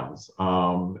evening gowns.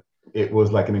 It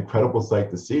was like an incredible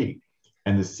sight to see,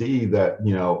 and to see that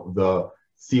the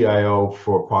CIO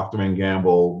for Procter &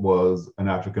 Gamble was an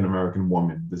African American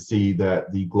woman, to see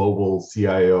that the global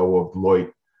CIO of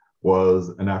Deloitte was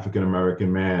an African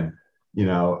American man.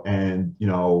 And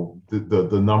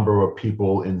the number of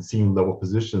people in senior level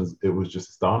positions, it was just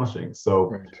astonishing.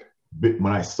 So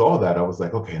when I saw that, I was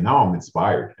like, okay, now I'm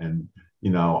inspired, and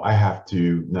I have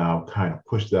to now kind of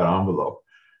push that envelope.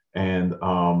 And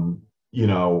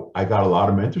I got a lot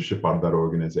of mentorship out of that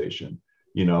organization,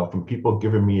 from people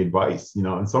giving me advice,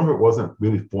 and some of it wasn't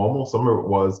really formal. Some of it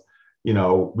was,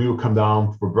 we would come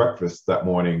down for breakfast that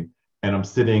morning, and I'm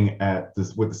sitting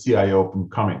with the CIO from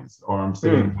Cummins, or I'm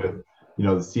sitting with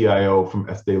the CIO from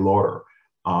Estee Lauder.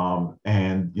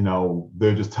 And,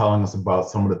 they're just telling us about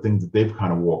some of the things that they've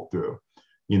kind of walked through,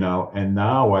 and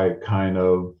now I kind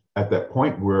of at that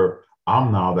point where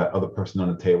I'm now that other person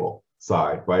on the table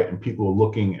side, right? And people are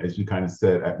looking, as you kind of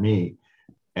said, at me.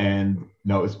 And,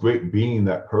 it's great being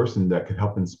that person that can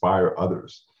help inspire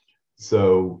others.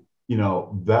 So,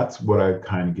 that's what I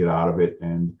kind of get out of it.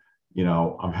 And,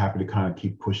 I'm happy to kind of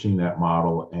keep pushing that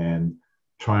model and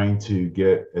trying to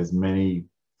get as many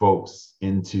folks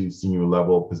into senior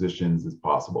level positions as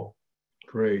possible.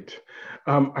 Great.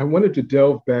 I wanted to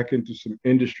delve back into some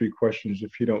industry questions,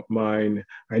 if you don't mind.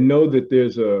 I know that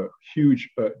there's a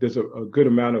good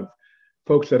amount of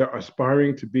folks that are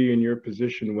aspiring to be in your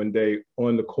position one day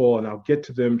on the call, and I'll get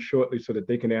to them shortly so that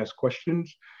they can ask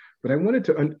questions. But I wanted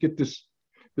to get this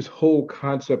whole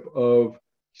concept of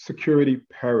security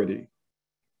parity,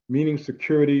 meaning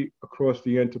security across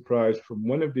the enterprise, from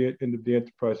one of the end of the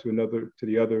enterprise to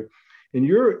the other. And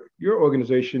your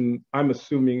organization, I'm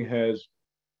assuming, has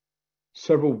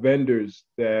several vendors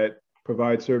that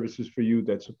provide services for you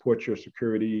that support your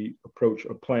security approach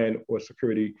or plan, or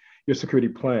your security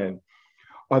plan.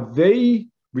 Are they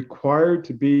required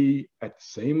to be at the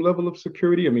same level of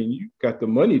security? I mean, you got the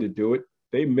money to do it.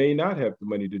 They may not have the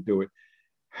money to do it.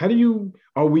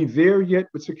 Are we there yet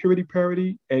with security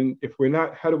parity? And if we're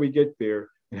not, how do we get there?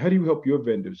 And how do you help your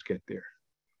vendors get there?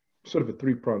 Sort of a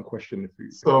three-pronged question.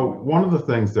 So one of the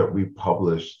things that we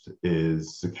published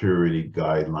is security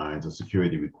guidelines or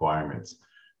security requirements.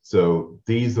 So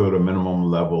these are the minimum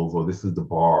levels, or this is the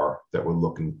bar that we're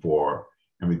looking for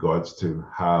in regards to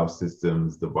how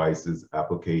systems, devices,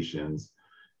 applications,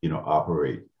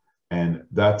 operate. And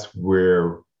that's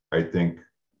where I think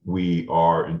we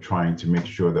are in trying to make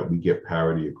sure that we get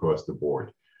parity across the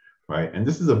board, right? And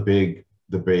this is a big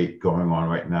debate going on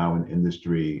right now in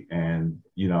industry. And,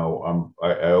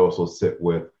 I also sit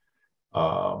with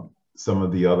some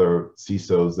of the other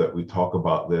CISOs that we talk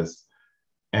about this.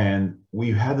 And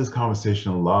we've had this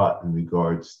conversation a lot in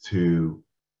regards to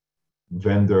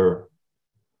vendor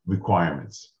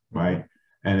requirements, right?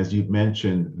 And as you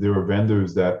mentioned, there are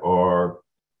vendors that are,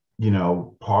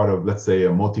 part of, let's say,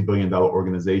 a multi-billion-dollar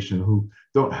organization who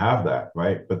don't have that,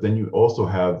 right? But then you also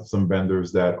have some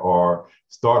vendors that are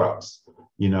startups,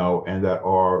 and that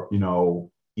are,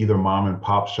 either mom and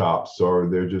pop shops, or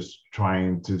they're just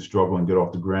trying to struggle and get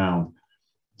off the ground.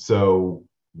 So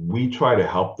we try to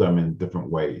help them in different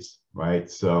ways,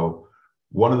 right? So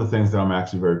one of the things that I'm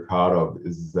actually very proud of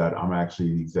is that I'm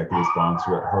actually the executive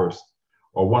sponsor at Hearst,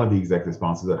 or one of the executive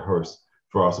sponsors at Hearst,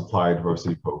 for our supplier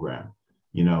diversity program.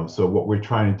 So what we're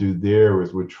trying to do there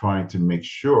is we're trying to make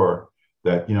sure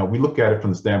that, we look at it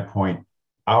from the standpoint,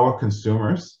 our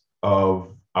consumers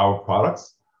of our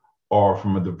products are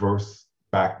from a diverse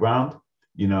background.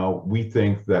 We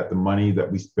think that the money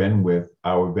that we spend with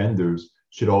our vendors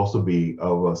should also be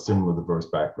of a similar diverse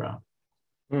background.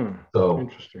 So,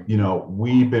 interesting.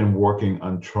 We've been working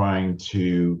on trying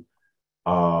to,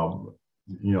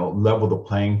 level the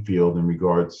playing field in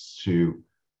regards to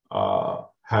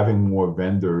having more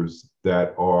vendors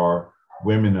that are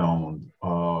women-owned,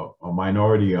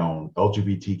 minority-owned,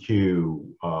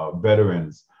 LGBTQ,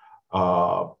 veterans,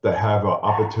 that have an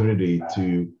opportunity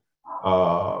to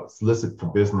solicit for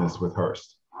business with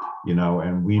Hearst.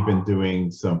 And we've been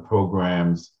doing some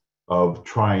programs of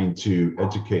trying to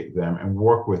educate them and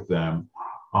work with them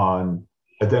on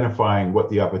identifying what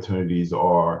the opportunities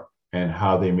are and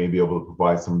how they may be able to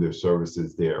provide some of their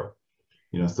services there.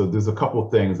 So there's a couple of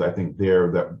things I think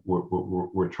there that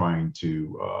we're trying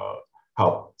to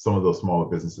help some of those smaller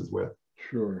businesses with.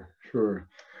 Sure.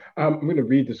 I'm going to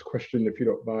read this question, if you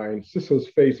don't mind. CISOs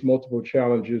face multiple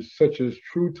challenges, such as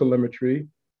true telemetry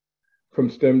from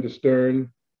stem to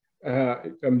stern.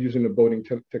 I'm using the boating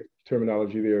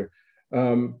terminology there.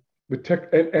 With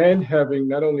tech and having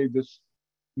not only this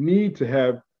need to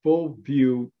have full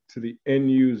view to the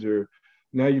end user,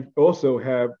 now you also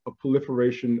have a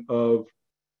proliferation of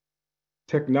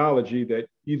technology that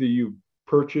either you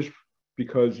purchased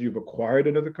because you've acquired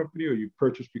another company, or you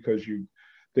purchased because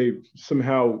they've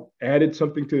somehow added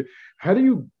something to. How do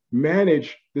you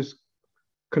manage this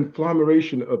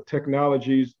conglomeration of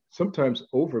technologies, sometimes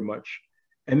over much,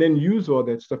 and then use all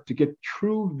that stuff to get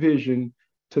true vision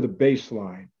to the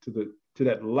baseline, to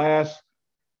that last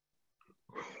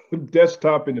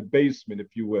desktop in the basement, if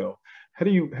you will? How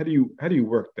do you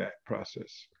work that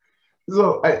process?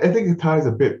 So I think it ties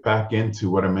a bit back into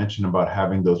what I mentioned about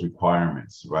having those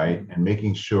requirements, right? And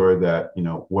making sure that,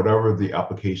 whatever the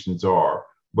applications are,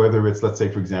 whether it's, let's say,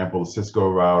 for example, a Cisco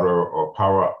router or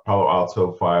Palo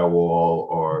Alto firewall,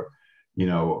 or,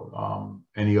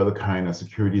 any other kind of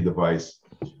security device,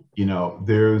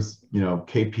 there's,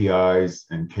 KPIs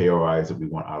and KRIs that we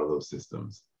want out of those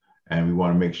systems. And we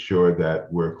want to make sure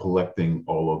that we're collecting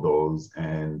all of those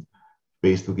and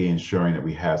basically ensuring that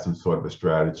we have some sort of a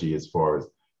strategy as far as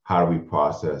how do we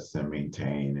process and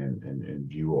maintain and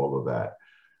view all of that.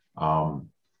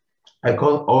 I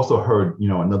also heard,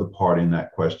 another part in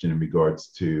that question in regards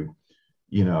to,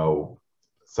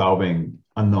 solving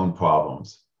unknown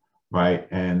problems, right?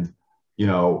 And,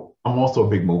 I'm also a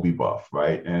big movie buff,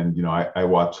 right? And, I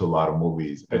watch a lot of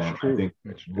movies. That's and true. I think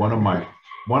one of my,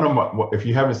 if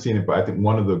you haven't seen it, but I think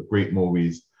one of the great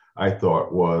movies I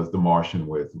thought was The Martian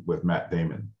with Matt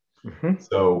Damon.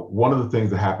 So one of the things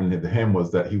that happened to him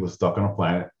was that he was stuck on a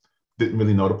planet, didn't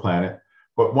really know the planet.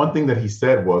 But one thing that he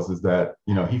said is that,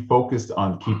 he focused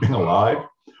on keeping alive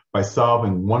by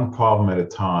solving one problem at a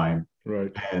time.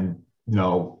 Right. And,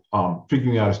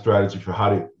 figuring out a strategy for how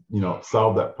to,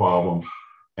 solve that problem,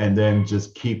 and then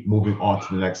just keep moving on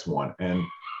to the next one.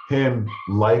 And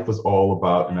life was all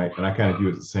about, and I kind of view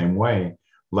it the same way,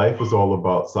 life was all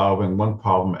about solving one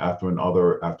problem after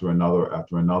another, after another,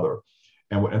 after another.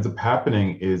 And what ends up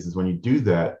happening is when you do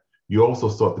that, you also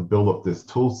start to build up this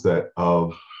tool set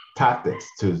of tactics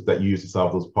that you use to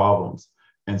solve those problems.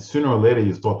 And sooner or later,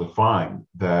 you start to find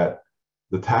that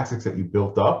the tactics that you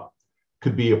built up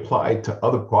could be applied to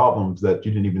other problems that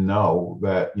you didn't even know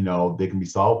that, they can be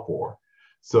solved for.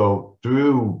 So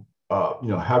through,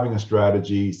 having a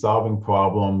strategy, solving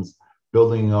problems,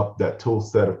 building up that tool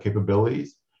set of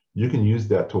capabilities, you can use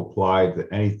that to apply to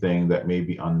anything that may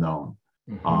be unknown.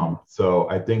 Mm-hmm. So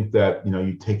I think that,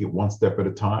 you take it one step at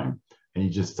a time and you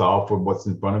just solve for what's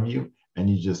in front of you and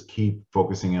you just keep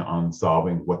focusing on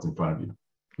solving what's in front of you.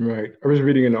 Right. I was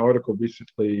reading an article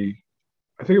recently.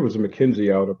 I think it was a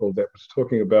McKinsey article that was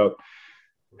talking about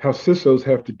how CISOs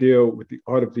have to deal with the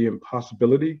art of the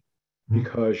impossibility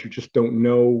because you just don't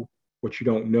know what you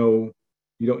don't know.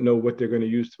 You don't know what they're going to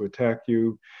use to attack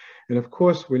you. And of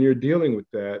course, when you're dealing with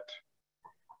that,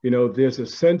 there's a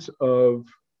sense of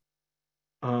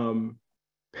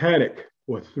panic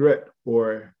or threat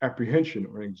or apprehension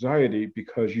or anxiety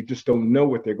because you just don't know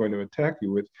what they're going to attack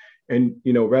you with. And,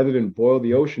 rather than boil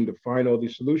the ocean to find all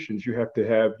these solutions, you have to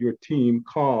have your team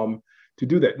calm to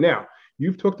do that. Now,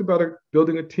 you've talked about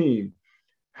building a team.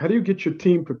 How do you get your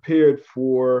team prepared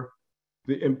for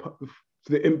the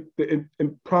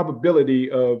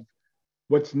improbability of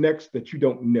what's next that you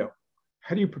don't know?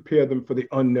 How do you prepare them for the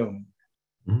unknown?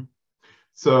 Mm-hmm.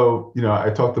 So, I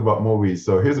talked about movies.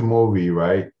 So here's a movie,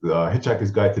 right?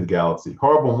 Hitchhiker's Guide to the Galaxy.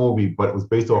 Horrible movie, but it was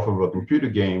based off of a computer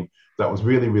game that was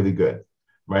really, really good,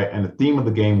 right? And the theme of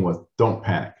the game was don't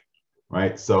panic,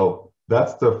 right? So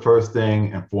that's the first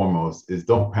thing and foremost is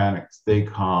don't panic, stay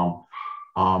calm,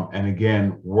 and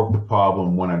again, work the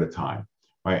problem one at a time,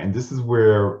 right? And this is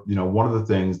where, one of the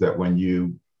things that when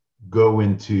you go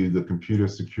into the computer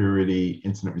security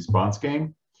incident response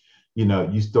game,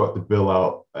 you start to build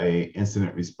out a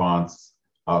incident response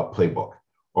playbook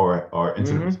or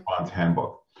incident response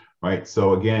handbook, right?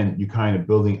 So again, you're kind of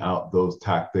building out those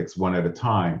tactics one at a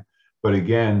time. But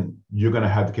again, you're going to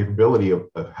have the capability of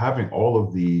having all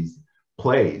of these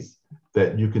plays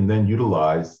that you can then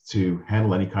utilize to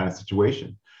handle any kind of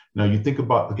situation. Now, you think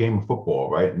about the game of football,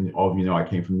 right? And all of you know, I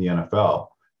came from the NFL.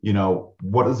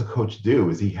 What does a coach do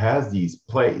is he has these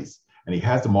plays and he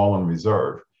has them all in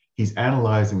reserve. He's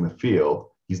analyzing the field.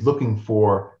 He's looking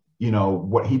for,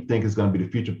 what he thinks is going to be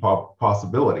the future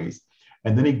possibilities.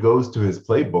 And then he goes to his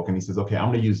playbook and he says, okay, I'm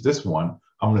going to use this one.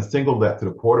 I'm going to single that to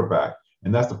the quarterback.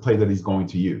 And that's the play that he's going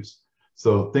to use.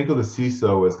 So think of the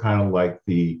CISO as kind of like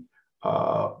the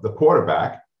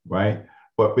quarterback, right?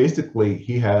 But basically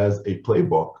he has a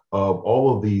playbook of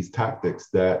all of these tactics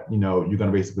that, you're going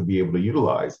to basically be able to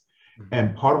utilize.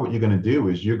 And part of what you're going to do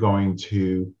is you're going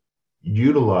to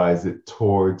utilize it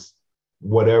towards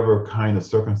whatever kind of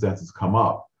circumstances come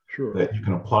up that you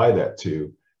can apply that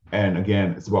to. And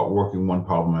again, it's about working one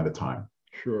problem at a time.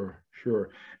 Sure.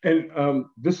 And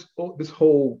this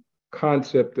whole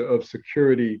concept of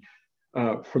security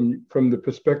from the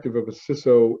perspective of a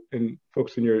CISO and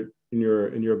folks in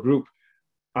your group,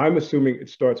 I'm assuming it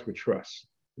starts with trust.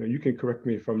 Now, you can correct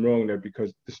me if I'm wrong there,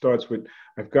 because it starts with,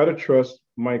 I've got to trust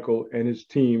Michael and his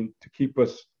team to keep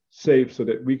us safe so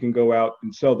that we can go out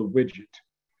and sell the widget.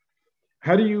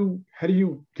 How do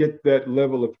you get that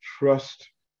level of trust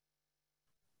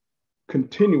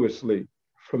continuously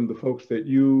from the folks that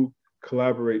you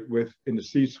collaborate with in the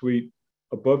C-suite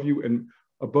above you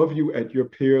at your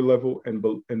peer level and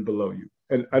below you?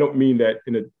 And I don't mean that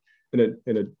in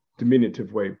a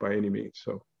diminutive way by any means.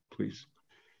 So please.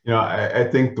 I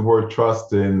think the word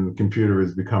trust in computer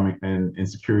is becoming, and in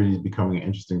security is becoming an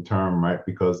interesting term, right?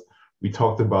 Because we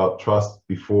talked about trust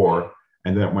before,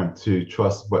 and then it went to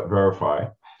trust but verify,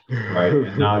 right?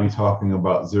 And now you're talking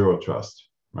about zero trust,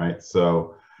 right?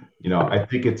 So, I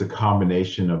think it's a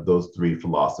combination of those three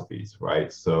philosophies,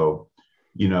 right? So,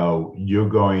 you're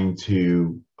going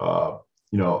to,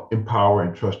 empower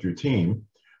and trust your team,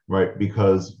 right?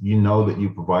 Because that you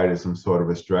provided some sort of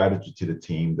a strategy to the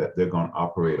team that they're going to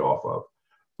operate off of,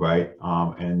 right?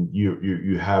 And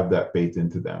you have that baked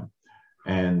into them,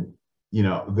 and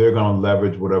they're going to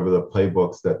leverage whatever the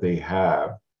playbooks that they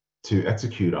have to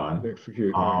execute on.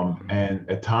 And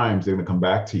at times they're going to come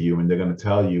back to you and they're going to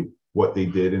tell you what they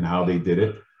did and how they did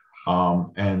it,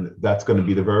 and that's going to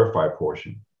be the verify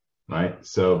portion, right?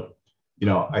 So,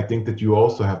 I think that you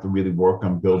also have to really work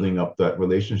on building up that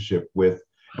relationship with.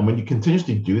 And when you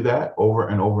continuously do that over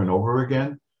and over and over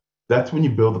again, that's when you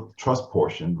build the trust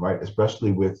portion, right?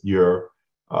 Especially with your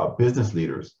business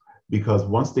leaders, because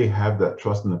once they have that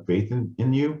trust and the faith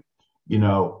in you,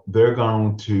 they're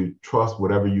going to trust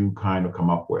whatever you kind of come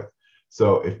up with.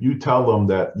 So if you tell them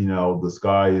that, the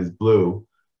sky is blue,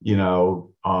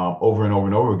 over and over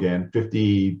and over again,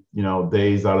 50,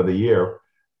 days out of the year,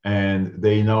 and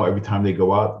they know every time they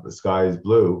go out, the sky is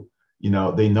blue,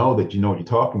 they know that you know what you're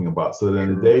talking about. So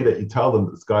then the day that you tell them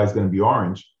that the sky is going to be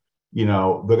orange, they're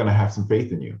going to have some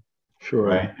faith in you.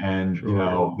 Right. And,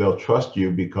 they'll trust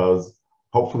you because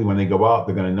hopefully when they go out,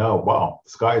 they're going to know, wow, the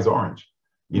sky is orange.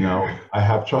 I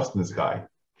have trust in this guy.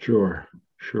 Sure.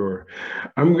 Sure.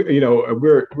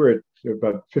 We're at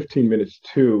about 15 minutes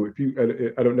too. If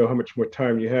you, I don't know how much more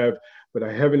time you have, but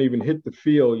I haven't even hit the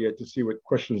field yet to see what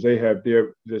questions they have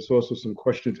there. There's also some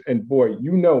questions, and boy,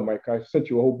 Mike, I sent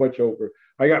you a whole bunch over.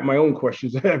 I got my own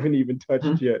questions I haven't even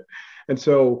touched yet. And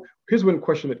so here's one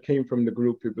question that came from the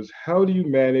group. It was, how do you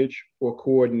manage or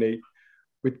coordinate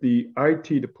with the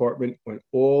IT department on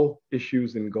all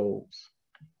issues and goals?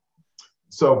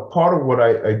 So part of what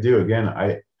I do, again,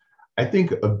 I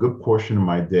think a good portion of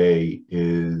my day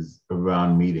is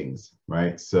around meetings,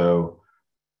 right? So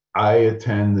I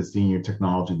attend the senior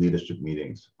technology leadership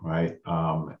meetings, right?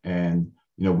 And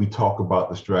we talk about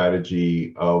the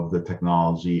strategy of the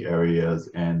technology areas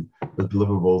and the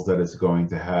deliverables that it's going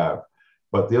to have.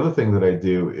 But the other thing that I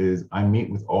do is I meet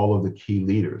with all of the key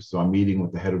leaders. So I'm meeting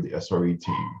with the head of the SRE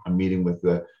team. I'm meeting with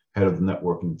the head of the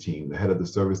networking team, the head of the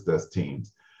service desk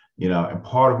teams. And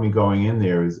part of me going in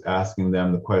there is asking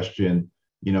them the question,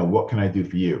 what can I do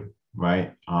for you,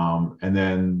 right? And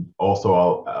then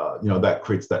also that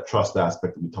creates that trust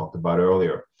aspect that we talked about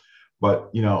earlier.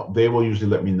 But, they will usually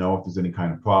let me know if there's any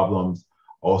kind of problems.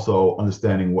 Also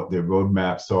understanding what their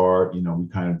roadmaps are, we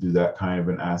kind of do that kind of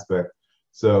an aspect.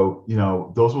 So,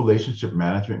 those relationship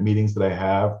management meetings that I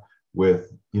have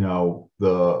with,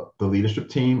 the leadership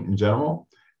team in general,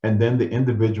 and then the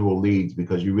individual leads,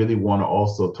 because you really want to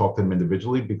also talk to them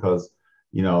individually, because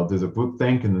there's a group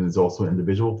think and then there's also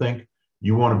individual think.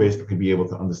 You want to basically be able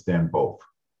to understand both,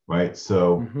 right?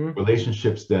 So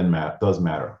relationships then does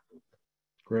matter.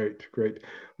 Great.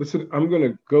 Listen, I'm going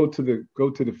to go to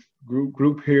the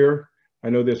group here. I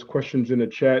know there's questions in the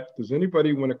chat. Does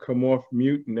anybody want to come off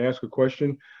mute and ask a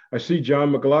question? I see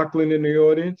John McLaughlin in the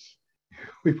audience.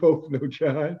 We both know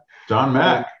John. John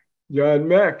Mack. John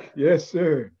Mack, yes,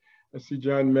 sir. I see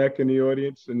John Mack in the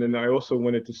audience. And then I also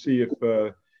wanted to see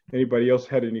if anybody else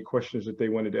had any questions that they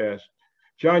wanted to ask.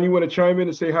 John, you want to chime in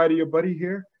and say hi to your buddy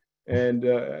here? And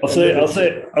I'll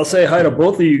say hi to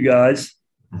both of you guys.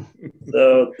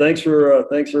 So thanks for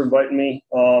inviting me.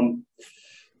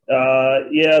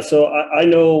 So I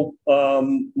know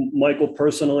Michael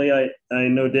personally. I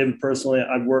know David personally.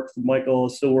 I've worked for Michael,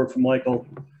 still work for Michael.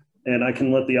 And I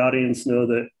can let the audience know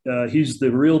that he's the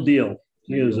real deal.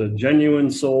 He is a genuine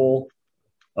soul.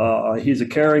 He's a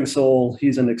caring soul.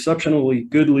 He's an exceptionally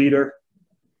good leader.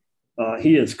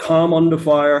 He is calm under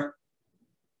fire.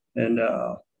 And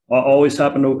always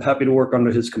happy to work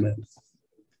under his command.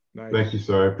 Nice. Thank you,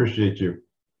 sir. I appreciate you.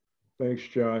 Thanks,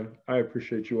 John. I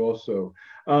appreciate you also.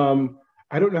 I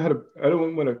don't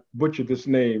want to butcher this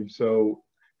name. So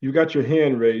you got your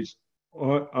hand raised.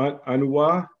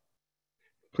 Anua?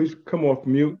 Please come off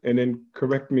mute and then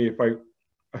correct me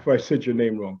if I said your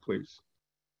name wrong, please.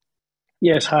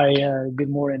 Yes, hi, good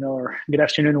morning or good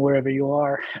afternoon, wherever you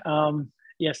are.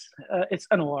 Yes, it's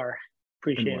Anwar.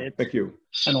 Appreciate it. Thank you.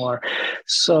 Anwar.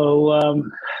 So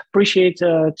appreciate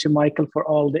to Michael for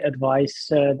all the advice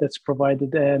that's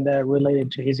provided and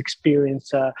related to his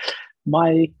experience.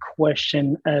 My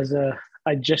question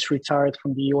I just retired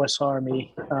from the U.S.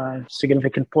 Army,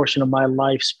 significant portion of my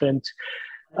life spent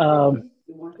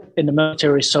in the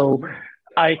military. So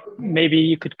maybe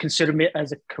you could consider me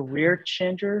as a career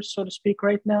changer, so to speak,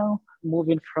 right now,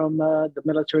 moving from the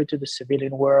military to the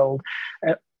civilian world.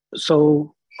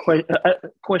 So a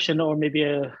question or maybe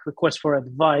a request for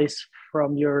advice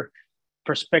from your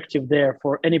perspective there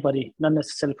for anybody, not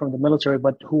necessarily from the military,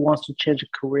 but who wants to change a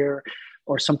career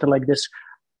or something like this.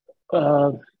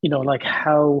 Like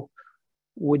how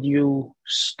would you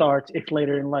start if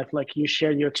later in life, like you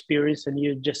shared your experience and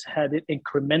you just had it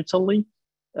incrementally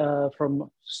from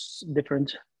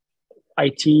different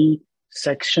IT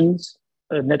sections,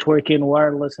 networking,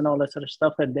 wireless, and all that sort of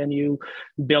stuff, and then you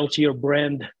built your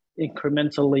brand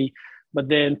incrementally. But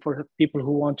then for people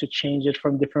who want to change it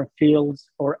from different fields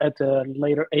or at a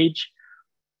later age,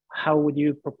 how would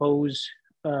you propose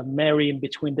marrying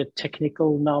between the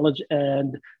technical knowledge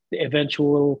and the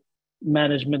eventual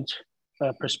management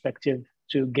perspective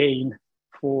to gain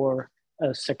for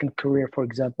a second career, for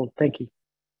example? Thank you.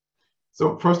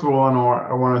 So first of all, Anwar,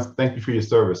 I want to thank you for your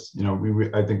service.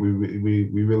 I think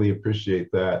we really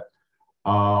appreciate that.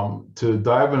 To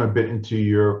dive in a bit into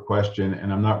your question,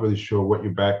 and I'm not really sure what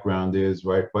your background is,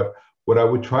 right? But what I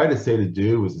would try to say to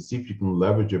do is to see if you can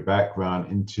leverage your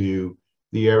background into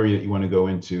the area that you want to go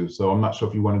into. So I'm not sure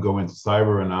if you want to go into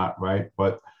cyber or not, right?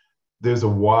 But there's a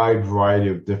wide variety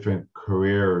of different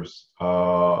careers,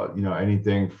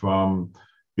 anything from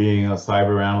being a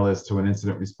cyber analyst to an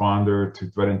incident responder to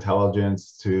threat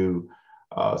intelligence to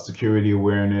security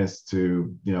awareness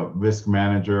to risk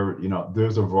manager.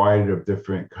 There's a variety of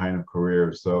different kind of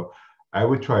careers. So I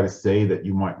would try to say that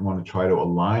you might want to try to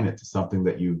align it to something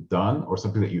that you've done or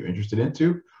something that you're interested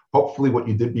into. Hopefully what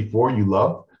you did before you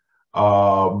love,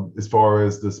 as far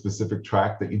as the specific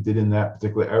track that you did in that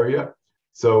particular area.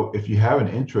 So if you have an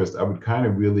interest, I would kind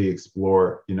of really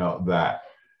explore, that.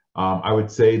 I would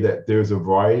say that there's a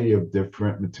variety of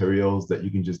different materials that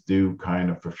you can just do kind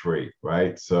of for free,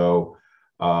 right? So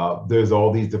there's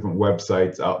all these different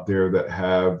websites out there that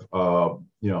have,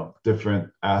 different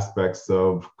aspects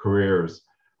of careers.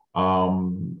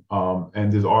 And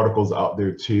there's articles out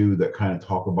there too that kind of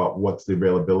talk about what's the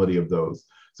availability of those.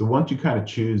 So once you kind of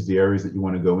choose the areas that you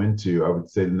want to go into, I would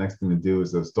say the next thing to do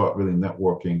is to start really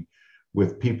networking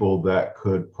with people that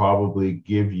could probably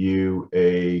give you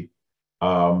an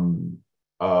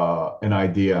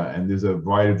idea. And there's a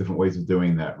variety of different ways of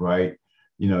doing that, right?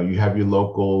 You have your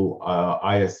local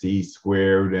ISC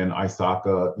squared and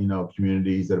ISACA,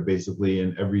 communities that are basically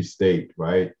in every state,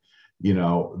 right?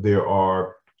 There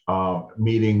are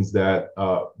meetings that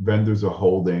vendors are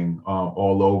holding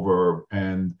all over,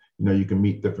 and you can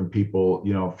meet different people,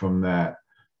 from that,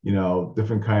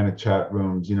 different kind of chat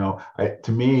rooms.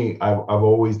 To me, I've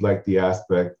always liked the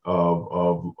aspect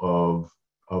of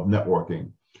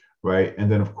networking, right?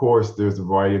 And then of course there's a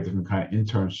variety of different kind of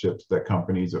internships that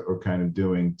companies are kind of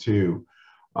doing too.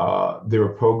 There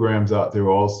are programs out there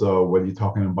also, whether you're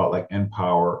talking about like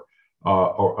Empower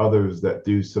or others that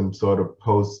do some sort of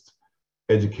post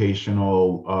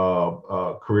educational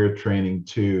career training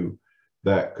too,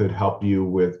 that could help you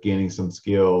with gaining some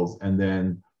skills and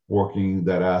then working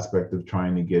that aspect of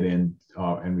trying to get in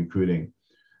and recruiting.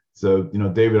 So,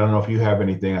 David, I don't know if you have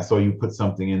anything. I saw you put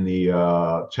something in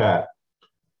the chat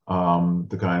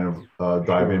to kind of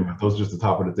dive in. But those are just the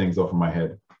top of the things off of my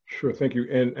head. Sure, thank you.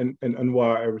 And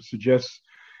Anwar, I would suggest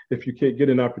if you can't get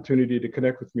an opportunity to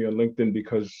connect with me on LinkedIn,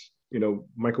 because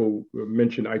Michael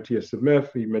mentioned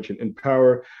ITSMF, he mentioned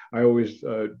Empower. I always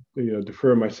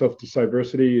defer myself to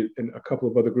Cyversity and a couple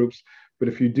of other groups. But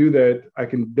if you do that, I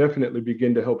can definitely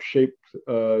begin to help shape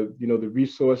the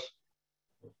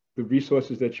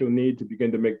resources that you'll need to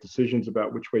begin to make decisions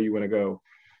about which way you want to go.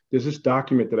 There's this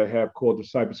document that I have called the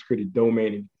Cybersecurity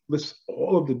Domain. It lists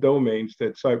all of the domains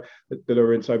that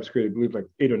are in cybersecurity, I believe like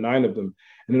 8 or 9 of them,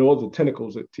 and then all the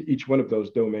tentacles to each one of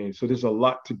those domains. So there's a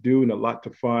lot to do and a lot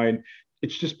to find.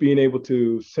 It's just being able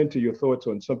to center your thoughts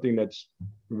on something that's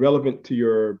relevant to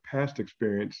your past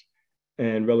experience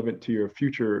and relevant to your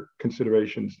future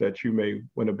considerations that you may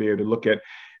want to be able to look at.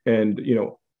 And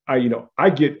I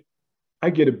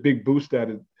get a big boost out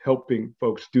of helping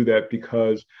folks do that,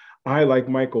 because I, like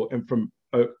Michael, am from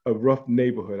a rough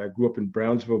neighborhood. I grew up in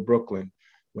Brownsville, Brooklyn.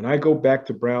 When I go back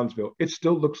to Brownsville, it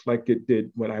still looks like it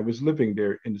did when I was living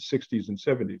there in the 60s and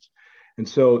 70s. And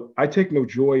so I take no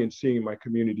joy in seeing my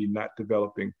community not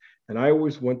developing. And I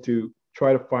always want to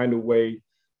try to find a way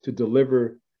to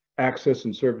deliver access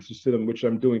and services to them, which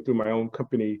I'm doing through my own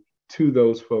company, to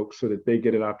those folks so that they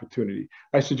get an opportunity.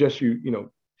 I suggest you,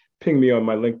 ping me on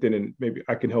my LinkedIn and maybe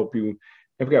I can help you.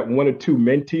 I've got 1 or 2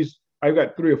 mentees. I've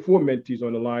got 3 or 4 mentees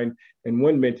on the line, and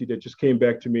one mentee that just came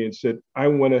back to me and said, I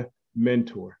want to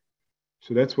mentor.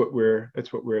 So that's what we're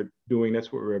doing.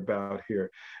 That's what we're about here.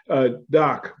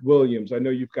 Doc Williams, I know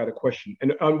you've got a question.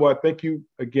 And Anwar, thank you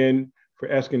again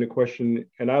for asking the question.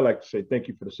 And I like to say thank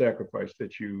you for the sacrifice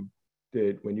that you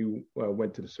did when you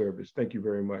went to the service. Thank you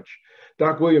very much.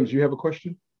 Doc Williams, you have a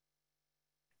question?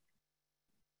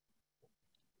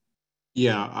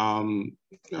 Yeah.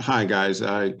 Hi, guys.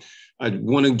 I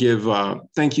want to give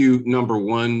thank you, number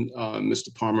one,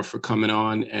 Mr. Palmer, for coming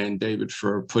on, and David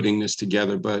for putting this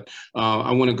together. But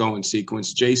I want to go in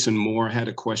sequence. Jason Moore had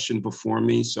a question before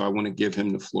me, so I want to give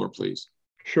him the floor, please.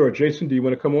 Sure. Jason, do you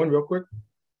want to come on real quick?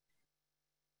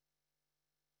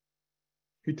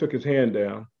 He took his hand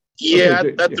down. Yeah,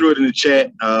 okay, I threw it in the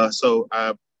chat, so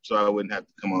I wouldn't have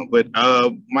to come on. But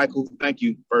Michael, thank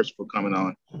you first for coming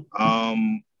on.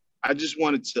 I just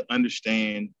wanted to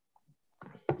understand,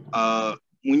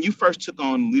 when you first took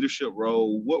on leadership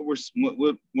role, what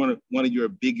one of your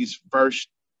biggest first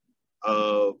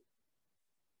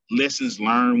lessons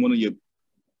learned, one of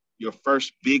your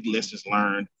first big lessons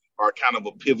learned, or kind of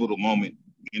a pivotal moment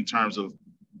in terms of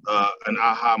an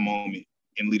aha moment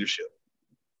in leadership?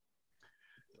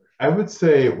 I would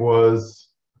say it was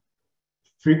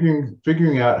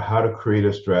figuring out how to create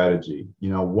a strategy.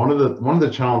 One of the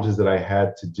challenges that I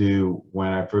had to do when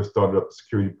I first started up the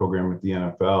security program at the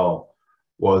NFL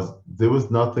was there was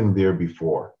nothing there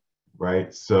before,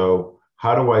 right? So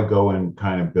how do I go and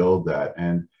kind of build that?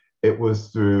 And it was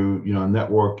through,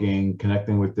 networking,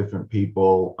 connecting with different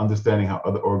people, understanding how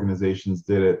other organizations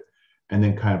did it, and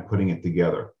then kind of putting it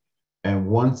together. And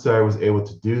once I was able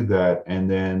to do that, and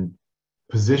then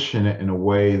position it in a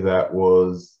way that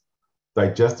was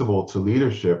digestible to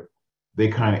leadership, they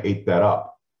kind of ate that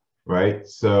up, right?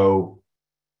 So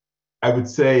I would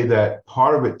say that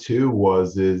part of it too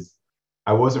is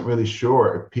I wasn't really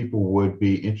sure if people would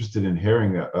be interested in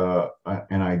hearing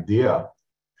an idea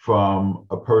from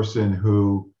a person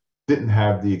who didn't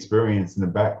have the experience and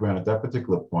the background at that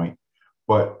particular point.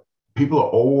 But people are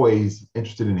always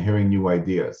interested in hearing new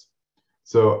ideas.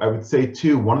 So I would say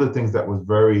too, one of the things that was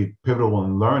very pivotal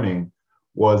in learning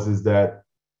is that,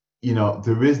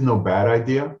 there is no bad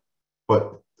idea,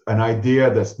 but an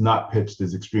idea that's not pitched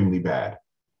is extremely bad.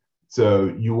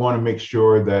 So you want to make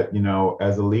sure that,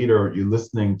 as a leader, you're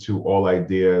listening to all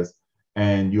ideas,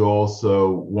 and you also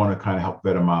want to kind of help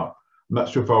vet them out. I'm not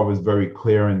sure if I was very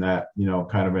clear in that,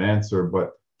 kind of an answer,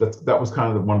 but that was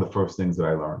kind of one of the first things that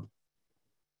I learned.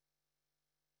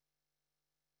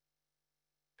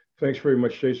 Thanks very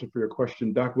much, Jason, for your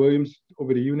question. Doc Williams,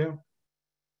 over to you now.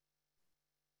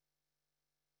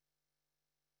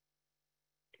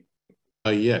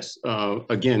 Yes.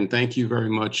 Again, thank you very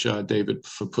much, David,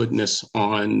 for putting this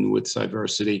on with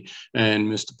Cyversity, and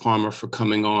Mr. Palmer for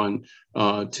coming on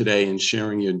today and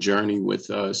sharing your journey with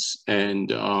us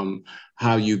and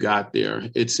how you got there.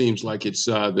 It seems like it's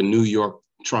the New York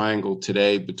triangle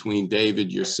today between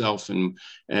David, yourself,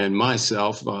 and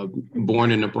myself.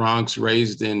 Born in the Bronx,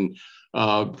 raised in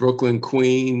Brooklyn,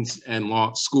 Queens, and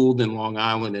schooled in Long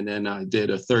Island. And then I did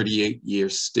a 38-year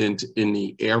stint in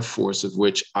the Air Force, of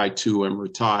which I too am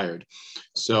retired.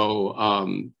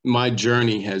 So my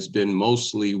journey has been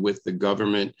mostly with the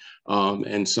government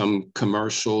and some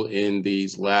commercial in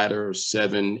these latter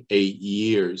 7-8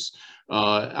 years.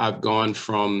 I've gone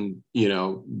from,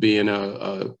 being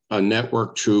a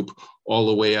network troop all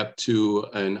the way up to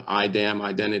an IDAM,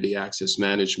 Identity Access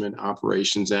Management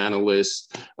Operations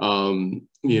Analyst, IAO,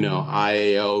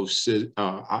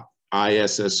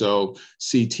 ISSO,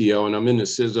 CTO, and I'm in the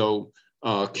CISO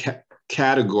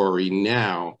category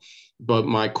now. But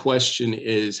my question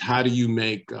is, how do you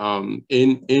make,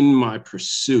 in my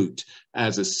pursuit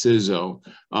as a CISO,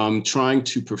 trying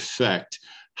to perfect,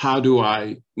 how do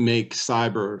I make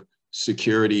cyber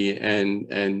security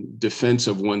and defense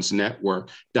of one's network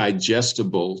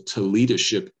digestible to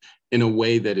leadership in a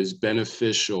way that is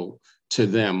beneficial to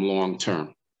them long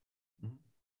term?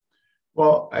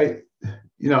 Well, I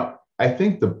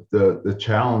think the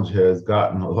challenge has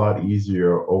gotten a lot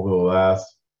easier over the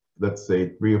last, let's say,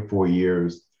 3 or 4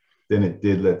 years than it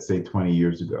did, let's say, 20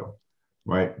 years ago,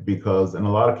 right? Because in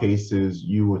a lot of cases,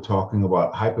 you were talking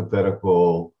about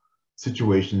hypothetical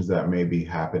situations that may be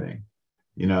happening.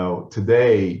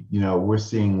 Today, we're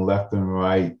seeing left and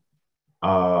right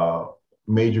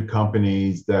major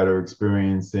companies that are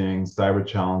experiencing cyber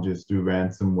challenges through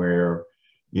ransomware.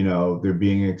 They're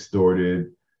being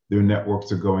extorted, their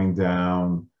networks are going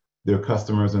down, their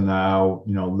customers are now,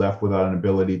 left without an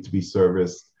ability to be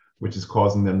serviced, which is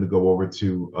causing them to go over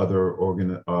to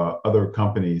other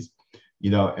companies.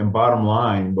 And bottom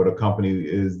line, what a company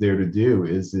is there to do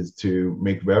is to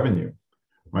make revenue.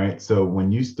 Right. So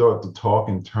when you start to talk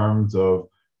in terms of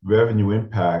revenue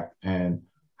impact and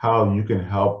how you can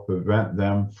help prevent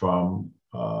them from,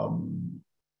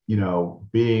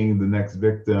 being the next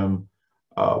victim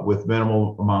with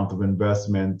minimal amount of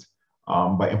investment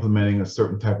by implementing a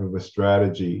certain type of a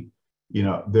strategy,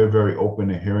 they're very open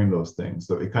to hearing those things.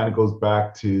 So it kind of goes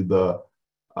back to the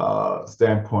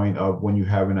standpoint of when you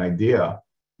have an idea,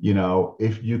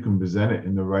 if you can present it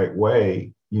in the right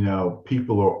way,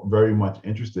 people are very much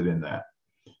interested in that.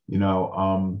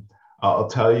 I'll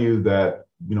tell you that,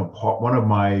 one of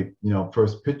my,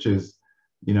 first pitches,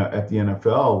 at the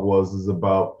NFL was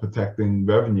about protecting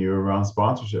revenue around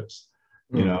sponsorships.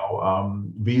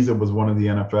 Visa was one of the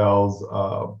NFL's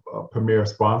premier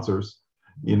sponsors,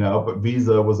 but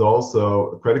Visa was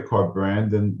also a credit card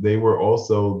brand, and they were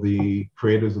also the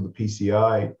creators of the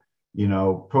PCI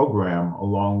program,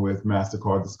 along with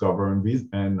MasterCard, Discover, and Visa,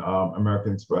 and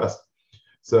American Express.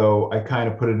 So I kind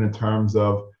of put it in terms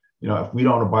of, if we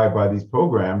don't abide by these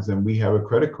programs and we have a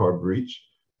credit card breach,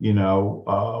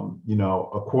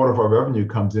 a quarter of our revenue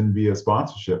comes in via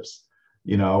sponsorships.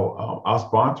 Our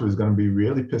sponsor is going to be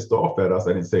really pissed off at us.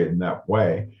 I didn't say it in that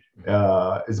way.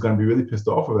 Is going to be really pissed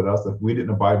off at us if we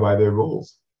didn't abide by their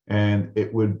rules. And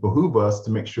it would behoove us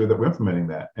to make sure that we're implementing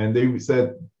that. And they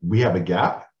said, we have a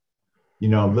gap.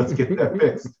 Let's get that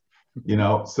fixed.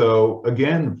 So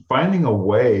again, finding a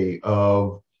way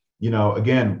of,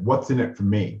 again, what's in it for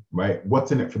me, right?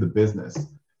 What's in it for the business?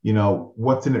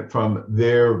 What's in it from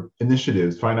their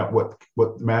initiatives? Find out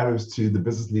what matters to the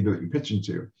business leader that you're pitching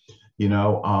to,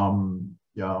 and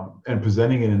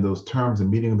presenting it in those terms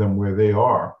and meeting them where they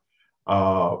are.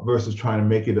 versus trying to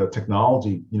make it a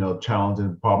technology, challenge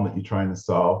and problem that you're trying to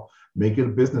solve. Make it a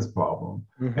business problem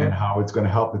and how it's going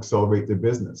to help accelerate their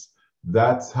business.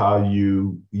 That's how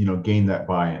you gain that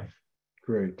buy-in.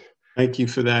 Great. Thank you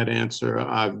for that answer.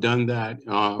 I've done that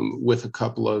with a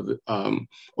couple of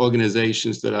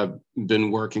organizations that I've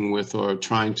been working with or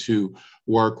trying to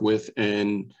work with.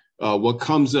 And what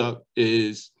comes up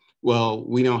is, well,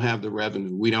 we don't have the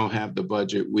revenue, we don't have the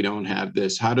budget, we don't have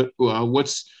this.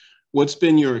 What's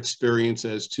been your experience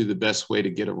as to the best way to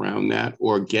get around that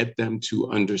or get them to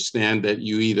understand that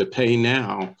you either pay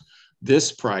now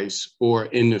this price or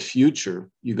in the future,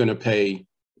 you're going to pay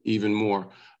even more?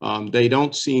 They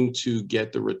don't seem to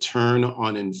get the return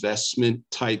on investment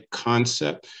type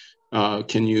concept.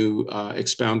 Can you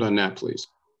expound on that, please?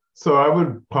 So I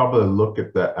would probably look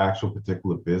at the actual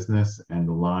particular business and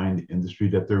the line, the industry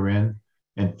that they're in,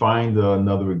 and find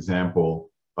another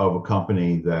example of a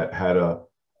company that had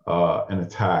an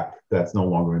attack that's no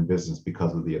longer in business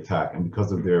because of the attack and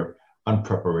because of their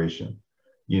unpreparation.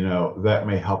 That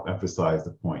may help emphasize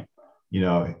the point,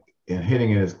 and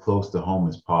hitting it as close to home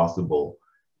as possible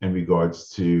in regards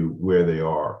to where they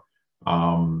are.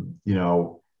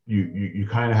 You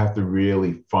kind of have to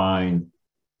really find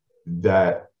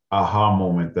that aha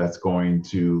moment that's going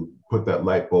to put that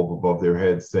light bulb above their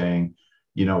head saying,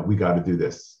 we got to do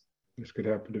this. This could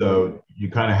happen to me. So you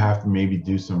kind of have to maybe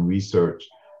do some research.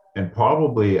 And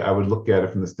probably I would look at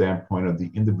it from the standpoint of the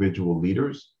individual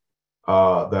leaders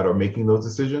that are making those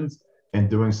decisions and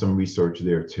doing some research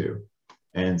there too,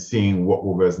 and seeing what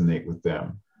will resonate with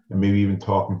them. And maybe even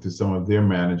talking to some of their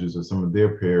managers or some of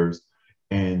their peers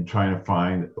and trying to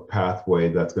find a pathway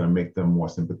that's going to make them more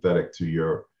sympathetic to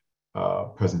your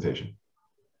presentation.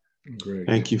 Great.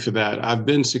 Thank you for that. I've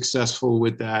been successful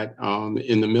with that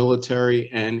in the military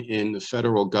and in the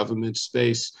federal government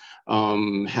space,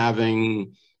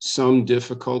 having some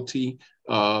difficulty.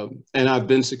 And I've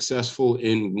been successful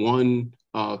in one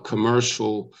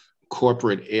commercial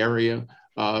corporate area,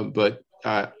 but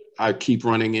I keep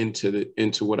running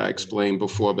into what I explained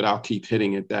before, but I'll keep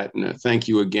hitting at that. And thank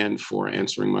you again for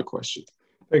answering my question.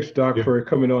 Thanks, Doc, for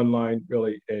coming online,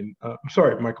 really. And I'm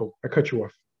sorry, Michael, I cut you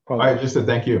off. I just said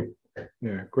thank you.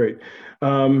 Yeah, great.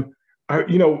 Let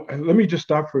me just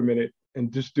stop for a minute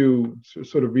and just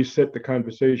sort of reset the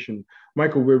conversation.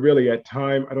 Michael, we're really at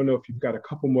time. I don't know if you've got a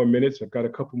couple more minutes. I've got a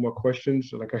couple more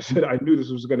questions. Like I said, I knew this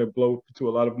was going to blow to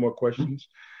a lot of more questions.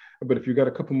 But if you've got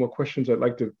a couple more questions, I'd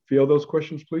like to field those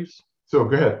questions, please. So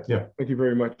go ahead. Yeah. Thank you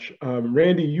very much.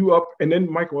 Randy, you up? And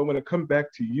then Michael, I want to come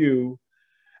back to you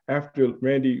after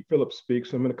Randy Phillips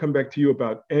speaks. I'm going to come back to you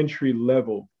about entry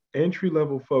level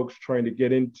folks trying to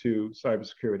get into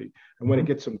cybersecurity. I want to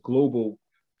get some global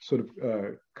sort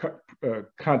of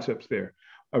concepts there.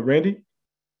 Randy?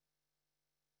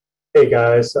 Hey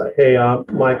guys. Hey,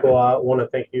 Michael, I want to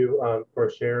thank you for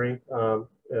sharing.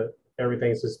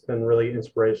 Everything's just been really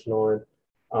inspirational.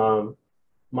 And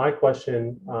my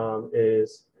question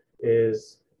is,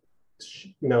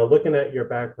 looking at your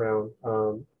background,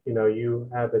 you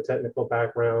have a technical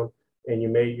background and you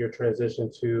made your transition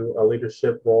to a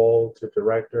leadership role, to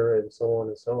director, and so on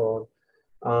and so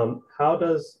on. How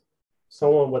does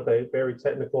someone with a very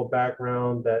technical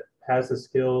background that has the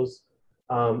skills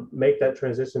make that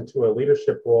transition to a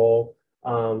leadership role?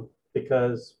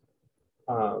 Because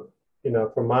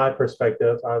from my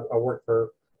perspective, I work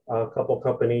for a couple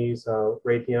companies,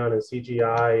 Raytheon and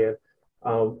CGI,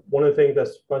 and one of the things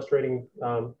that's frustrating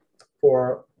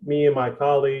for me and my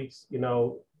colleagues,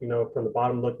 from the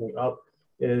bottom looking up,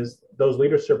 is those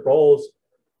leadership roles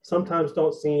sometimes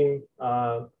don't seem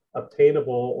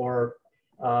obtainable or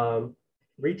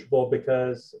reachable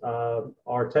because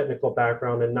our technical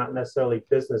background and not necessarily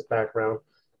business background.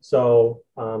 So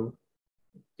do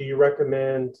you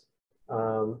recommend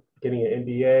getting an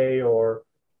MBA, or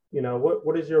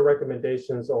what is your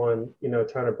recommendations on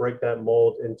trying to break that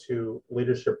mold into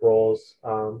leadership roles,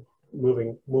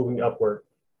 moving upward?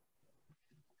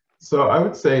 So I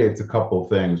would say it's a couple of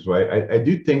things, right? I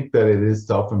do think that it is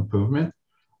self-improvement.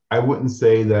 I wouldn't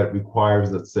say that it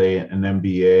requires, let's say, an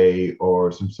MBA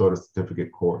or some sort of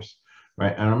certificate course,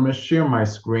 right? And I'm going to share my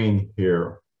screen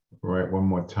here, right, one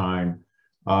more time,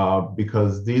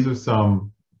 because these are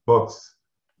some books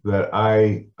that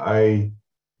I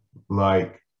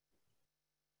like.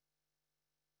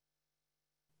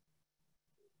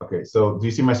 Okay, so do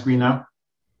you see my screen now?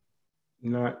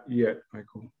 Not yet,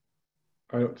 Michael.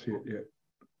 I don't see it yet.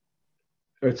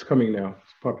 It's coming now.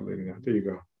 It's populating now. There you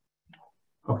go.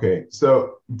 Okay,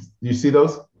 so you see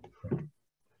those?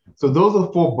 So those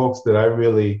are 4 books that I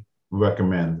really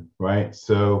recommend, right?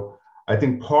 So I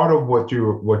think part of what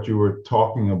you were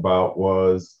talking about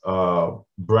was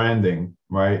branding,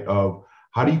 right? Of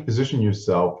how do you position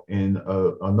yourself in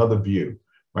another view,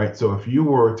 right? So if you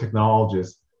were a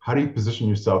technologist, how do you position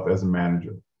yourself as a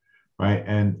manager, right?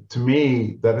 And to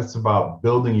me, that is about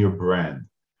building your brand,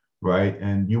 right?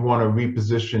 And you want to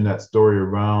reposition that story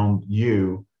around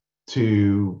you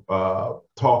to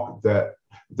talk that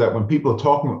when people are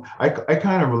talking, I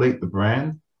kind of relate the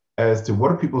brand as to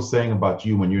what are people saying about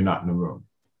you when you're not in the room,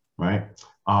 right?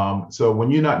 So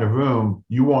when you're not in the room,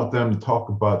 you want them to talk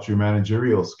about your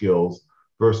managerial skills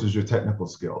versus your technical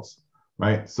skills,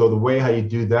 right? So the way how you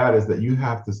do that is that you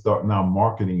have to start now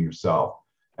marketing yourself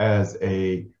as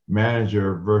a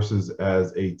manager versus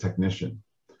as a technician.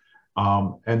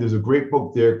 And there's a great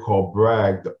book there called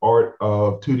Brag, The Art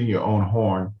of Tooting Your Own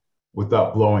Horn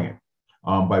Without Blowing It,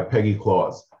 by Peggy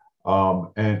Claus.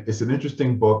 And it's an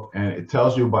interesting book, and it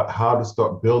tells you about how to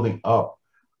start building up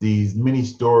these mini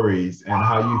stories and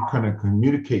how you kind of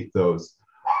communicate those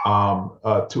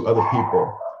to other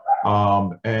people.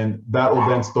 And that will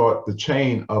then start the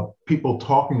chain of people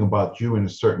talking about you in a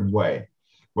certain way,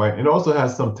 right? It also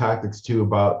has some tactics too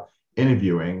about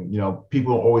interviewing. You know,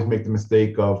 people always make the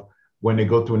mistake of when they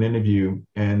go to an interview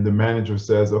and the manager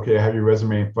says, okay, I have your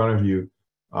resume in front of you.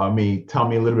 Tell me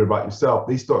a little bit about yourself.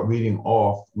 They start reading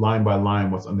off line by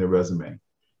line what's on their resume.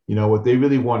 You know, what they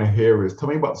really want to hear is, tell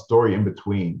me about the story in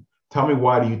between. Tell me,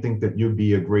 why do you think that you'd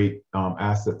be a great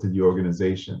asset to the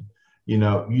organization? You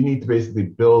know, you need to basically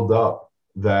build up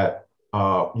that,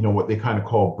 you know, what they kind of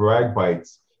call brag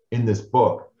bites in this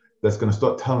book that's going to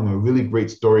start telling a really great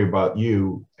story about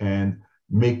you and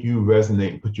make you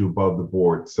resonate and put you above the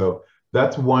board. So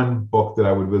that's one book that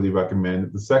I would really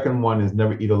recommend. The second one is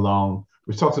Never Eat Alone,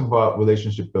 which talks about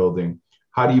relationship building.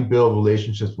 How do you build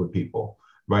relationships with people,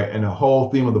 right? And the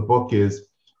whole theme of the book is,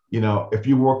 you know, if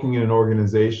you're working in an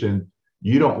organization,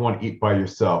 you don't want to eat by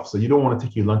yourself. So you don't want to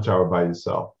take your lunch hour by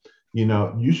yourself. You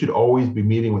know, you should always be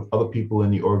meeting with other people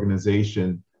in the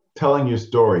organization, telling your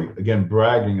story, again,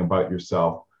 bragging about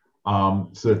yourself. So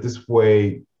that this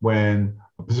way, when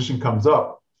a position comes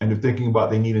up and they're thinking about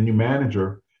they need a new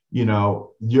manager, you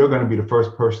know, you're going to be the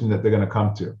first person that they're going to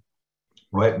come to,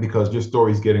 right? Because your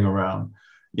story's getting around.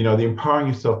 You know, the Empowering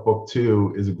Yourself book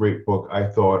too is a great book, I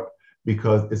thought,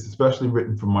 because it's especially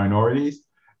written for minorities,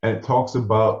 and it talks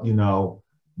about, you know,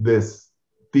 this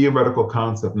theoretical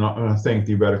concept. I'm not saying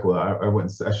theoretical. I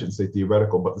shouldn't say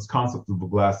theoretical, but this concept of the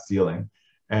glass ceiling,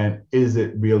 and is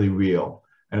it really real?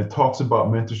 And it talks about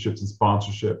mentorships and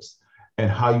sponsorships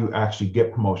and how you actually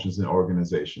get promotions in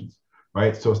organizations,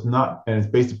 right? So it's not, and it's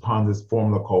based upon this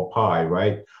formula called PI,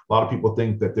 right? A lot of people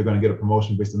think that they're going to get a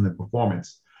promotion based on their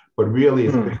performance, but really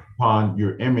it's based upon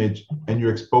your image and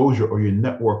your exposure or your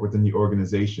network within the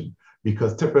organization.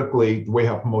 Because typically the way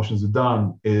how promotions are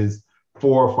done is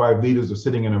 4 or 5 leaders are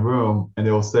sitting in a room and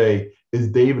they'll say, is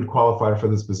David qualified for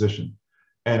this position?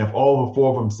 And if all the 4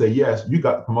 of them say yes, you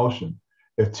got the promotion.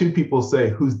 If 2 people say,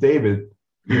 who's David?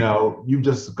 You know, you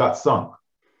just got sunk,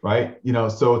 right? You know,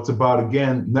 so it's about,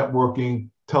 again, networking,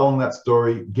 telling that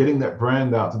story, getting that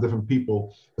brand out to different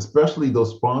people, especially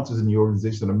those sponsors in the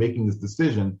organization that are making this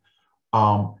decision.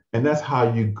 And that's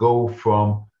how you go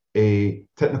from a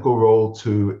technical role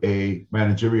to a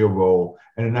managerial role.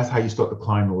 And then that's how you start to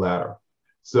climb the ladder.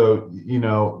 So, you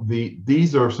know,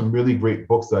 these are some really great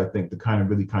books that I think to kind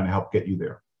of help get you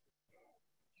there.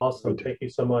 Awesome. Thank you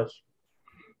so much.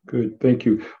 Good. Thank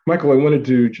you. Michael, I wanted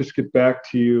to just get back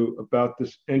to you about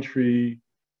this entry,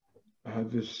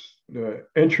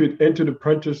 entered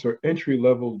apprentice or entry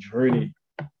level journey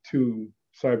to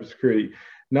cybersecurity.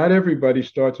 Not everybody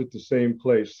starts at the same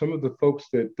place. Some of the folks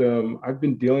that I've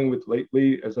been dealing with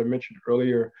lately, as I mentioned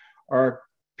earlier, are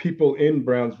people in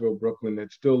Brownsville, Brooklyn,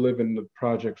 that still live in the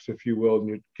projects, if you will, and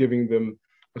you're giving them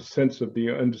a sense of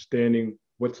the understanding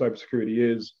what cybersecurity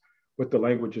is, what the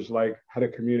language is like, how to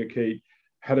communicate,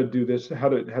 how to do this, how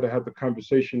to have the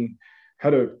conversation, how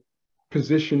to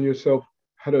position yourself,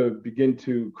 how to begin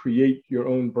to create your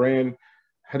own brand,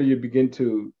 how do you begin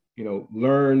to, you know,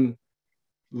 learn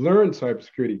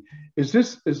cybersecurity. Is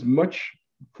this as much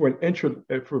for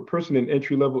a person in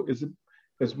entry level, is it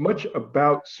as much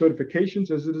about certifications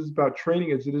as it is about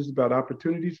training, as it is about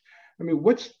opportunities? I mean,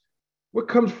 what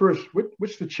comes first?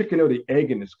 What's the chicken or the egg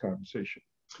in this conversation?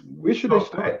 Where should they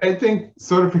start? I think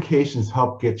certifications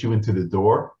help get you into the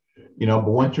door, you know,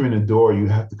 but once you're in the door, you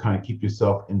have to kind of keep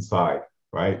yourself inside,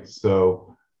 right?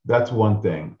 So that's one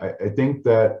thing. I think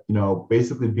that, you know,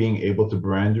 basically being able to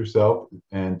brand yourself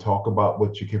and talk about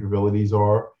what your capabilities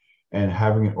are and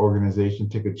having an organization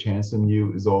take a chance in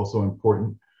you is also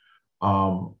important.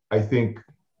 I think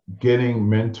getting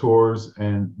mentors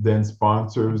and then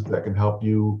sponsors that can help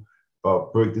you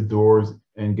break the doors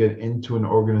and get into an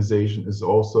organization is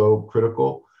also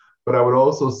critical. But I would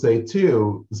also say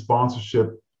too, the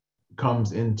sponsorship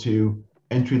comes into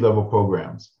entry-level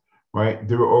programs, right?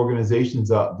 There are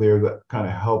organizations out there that kind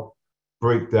of help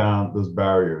break down those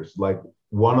barriers. Like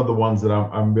one of the ones that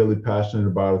I'm really passionate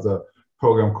about is a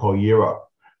program called Year Up,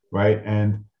 right?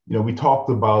 And we talked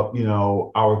about,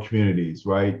 our communities,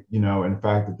 right? And the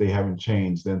fact that they haven't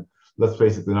changed. And let's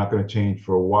face it, they're not going to change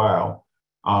for a while.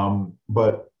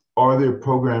 But are there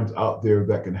programs out there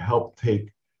that can help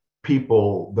take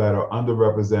people that are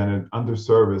underrepresented,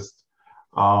 underserviced,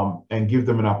 and give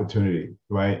them an opportunity,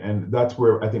 right? And that's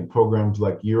where I think programs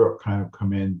like Europe kind of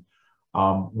come in,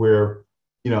 where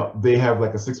they have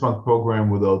like a 6-month program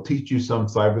where they'll teach you some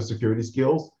cybersecurity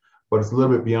skills, but it's a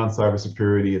little bit beyond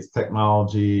cybersecurity. It's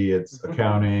technology, it's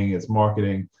accounting, it's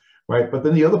marketing, right? But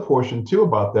then the other portion too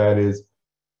about that is,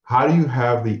 how do you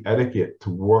have the etiquette to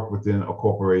work within a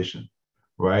corporation,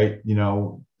 right?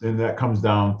 And that comes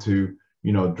down to,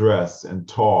 dress and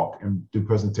talk and do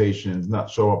presentations, not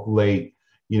show up late,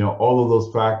 all of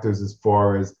those factors as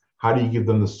far as how do you give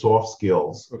them the soft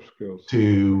skills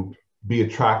to be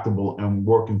attractable and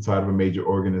work inside of a major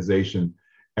organization.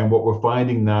 And what we're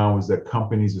finding now is that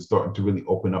companies are starting to really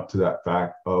open up to that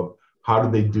fact of how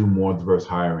do they do more diverse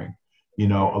hiring. A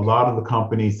lot of the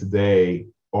companies today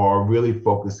are really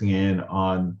focusing in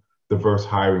on diverse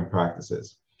hiring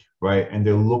practices, right? And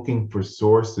they're looking for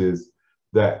sources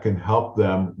that can help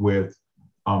them with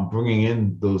bringing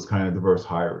in those kind of diverse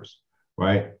hires,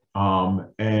 right?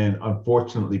 And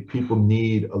unfortunately, people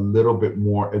need a little bit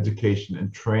more education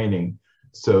and training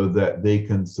so that they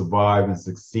can survive and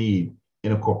succeed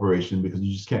in a corporation, because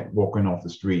you just can't walk in off the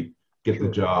street, get the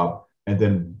job, and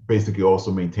then basically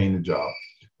also maintain the job,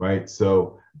 right?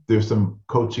 So there's some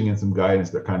coaching and some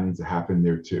guidance that kind of needs to happen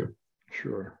there too.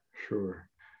 Sure.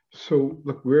 So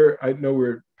look, I know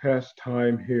we're past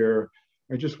time here.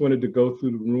 I just wanted to go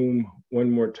through the room one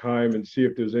more time and see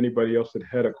if there's anybody else that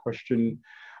had a question.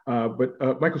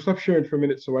 But Michael, stop sharing for a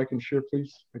minute so I can share,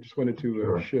 please. I just wanted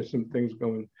to share some things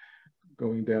going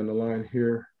down the line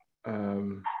here.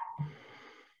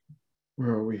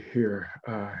 Where are we here?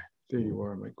 There you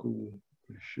are, Michael. I'm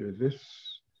going to share this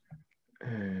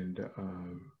and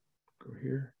go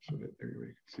here so that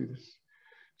everybody can see this.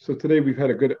 So today we've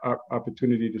had a good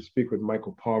opportunity to speak with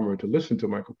Michael Palmer, to listen to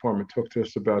Michael Palmer talk to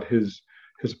us about his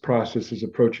process, his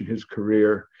approach in his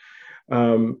career.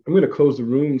 I'm going to close the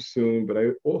room soon, but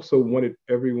I also wanted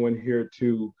everyone here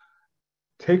to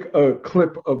take a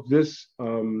clip of this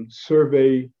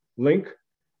survey link.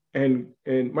 And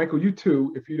Michael, you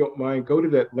too, if you don't mind, go to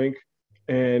that link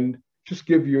and just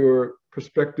give your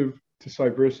perspective to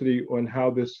Cyversity on how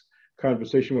this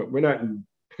conversation went. We're not in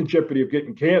jeopardy of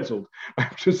getting canceled. I'm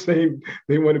just saying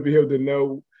they want to be able to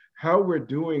know how we're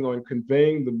doing on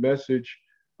conveying the message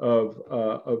of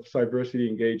Cyversity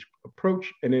engaged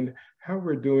approach, and then how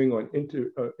we're doing on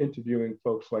interviewing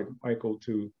folks like Michael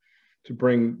to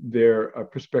bring their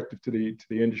perspective to the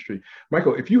industry.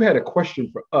 Michael, if you had a question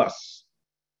for us,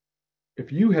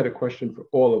 if you had a question for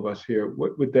all of us here,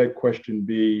 what would that question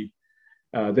be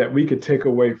that we could take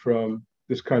away from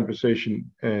this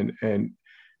conversation and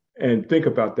think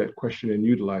about that question and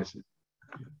utilize it?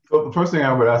 So the first thing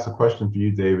I would ask a question for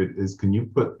you, David, is can you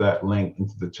put that link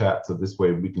into the chat so this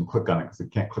way we can click on it, because I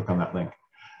can't click on that link.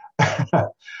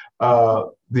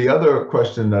 The other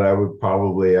question that I would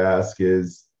probably ask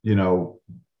is,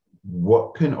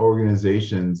 what can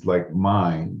organizations like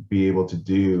mine be able to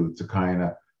do to kind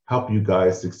of help you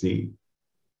guys succeed?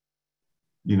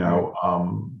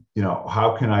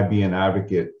 How can I be an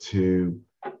advocate to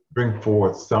bring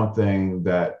forth something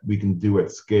that we can do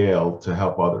at scale to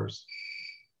help others?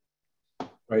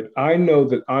 Right. I know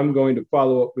that I'm going to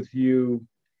follow up with you,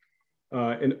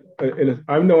 and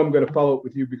I know I'm going to follow up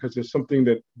with you because there's something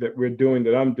that we're doing,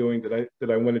 that I'm doing,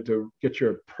 that I wanted to get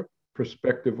your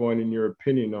perspective on and your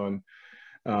opinion on.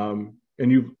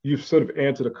 And you've sort of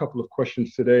answered a couple of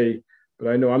questions today, but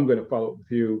I know I'm going to follow up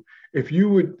with you. If you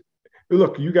would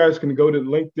look, you guys can go to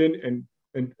LinkedIn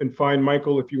and find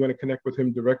Michael if you want to connect with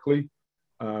him directly.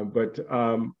 But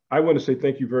I want to say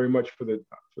thank you very much for the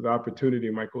opportunity,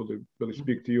 Michael, to really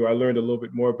speak to you. I learned a little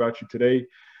bit more about you today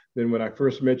than when I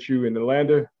first met you in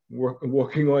Atlanta,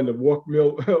 walking on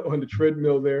the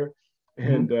treadmill there,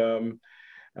 and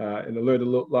I learned a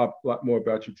lot more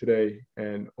about you today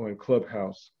and on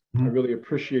Clubhouse. I really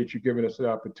appreciate you giving us the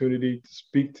opportunity to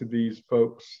speak to these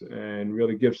folks and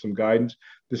really give some guidance.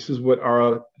 This is what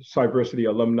our Cyversity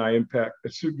Alumni Impact,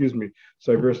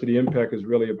 Cyversity Impact is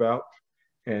really about.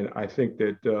 And I think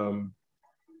that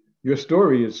your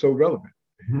story is so relevant.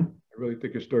 Mm-hmm. I really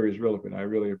think your story is relevant. I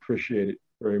really appreciate it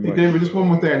very much. Hey, David, just one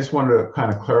more thing. I just wanted to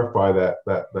kind of clarify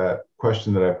that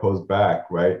question that I posed back,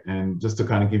 right? And just to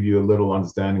kind of give you a little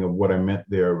understanding of what I meant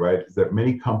there, right? Is that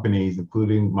many companies,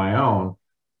 including my own,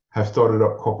 have started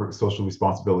up corporate social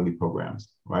responsibility programs,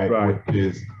 right? Which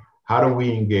is, how do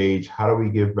we engage? How do we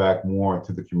give back more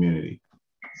to the community?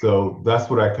 So that's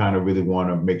what I kind of really want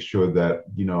to make sure that,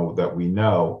 that we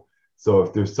know. So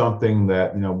if there's something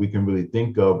that, we can really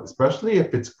think of, especially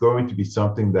if it's going to be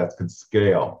something that can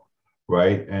scale,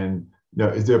 right? And,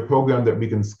 is there a program that we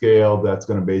can scale that's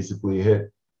going to basically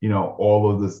hit, all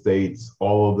of the states,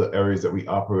 all of the areas that we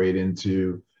operate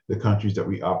into, the countries that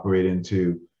we operate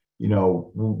into?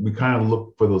 We kind of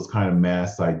look for those kind of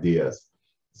mass ideas.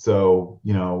 So,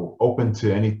 open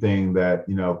to anything that,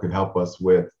 could help us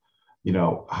with,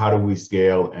 how do we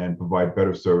scale and provide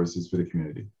better services for the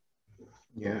community?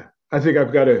 Yeah, let's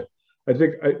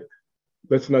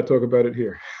not talk about it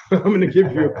here. I'm going to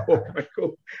give you a call,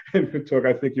 Michael, and we'll talk.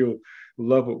 I think you'll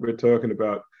love what we're talking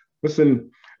about.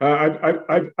 Listen,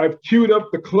 I've queued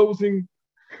up the closing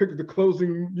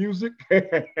music.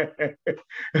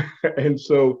 And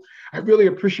so I really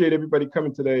appreciate everybody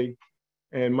coming today.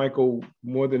 And Michael,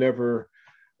 more than ever,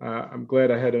 I'm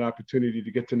glad I had an opportunity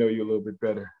to get to know you a little bit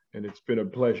better. And it's been a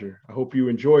pleasure. I hope you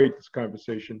enjoyed this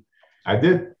conversation. I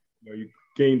did. You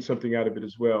gained something out of it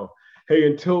as well. Hey,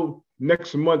 until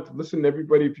next month, listen,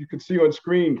 everybody, if you can see on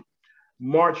screen,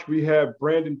 March, we have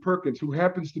Brandon Perkins, who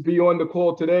happens to be on the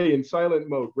call today in silent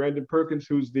mode. Brandon Perkins,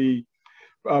 who's the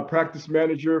practice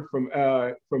manager from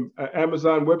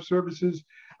Amazon Web Services.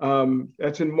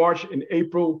 That's in March. In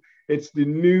April, it's the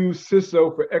new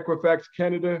CISO for Equifax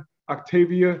Canada,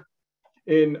 Octavia.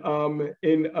 In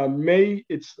May,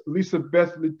 it's Lisa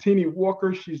Beth Latini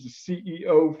Walker. She's the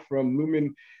CEO from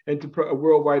Lumen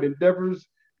Worldwide Endeavors.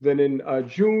 Then in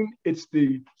June, it's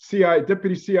the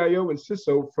Deputy CIO and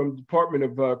CISO from Department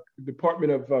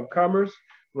of Commerce,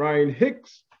 Ryan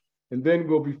Hicks. And then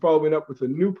we'll be following up with a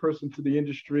new person to the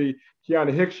industry,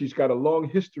 Kiana Hicks. She's got a long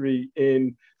history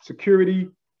in security.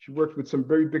 She worked with some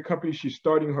very big companies. She's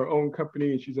starting her own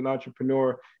company and she's an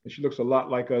entrepreneur and she looks a lot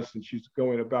like us and she's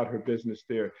going about her business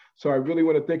there. So I really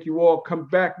want to thank you all. Come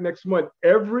back next month.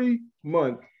 Every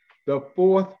month, the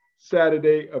fourth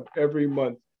Saturday of every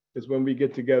month is when we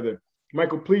get together.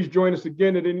 Michael, please join us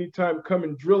again at any time. Come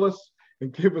and drill us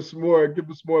and give us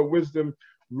more wisdom.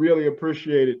 Really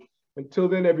appreciate it. Until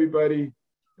then, everybody,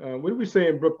 what do we say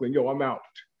in Brooklyn? Yo, I'm out.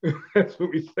 That's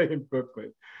what we say in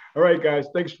Brooklyn. All right, guys,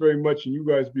 thanks very much, and you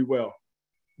guys be well.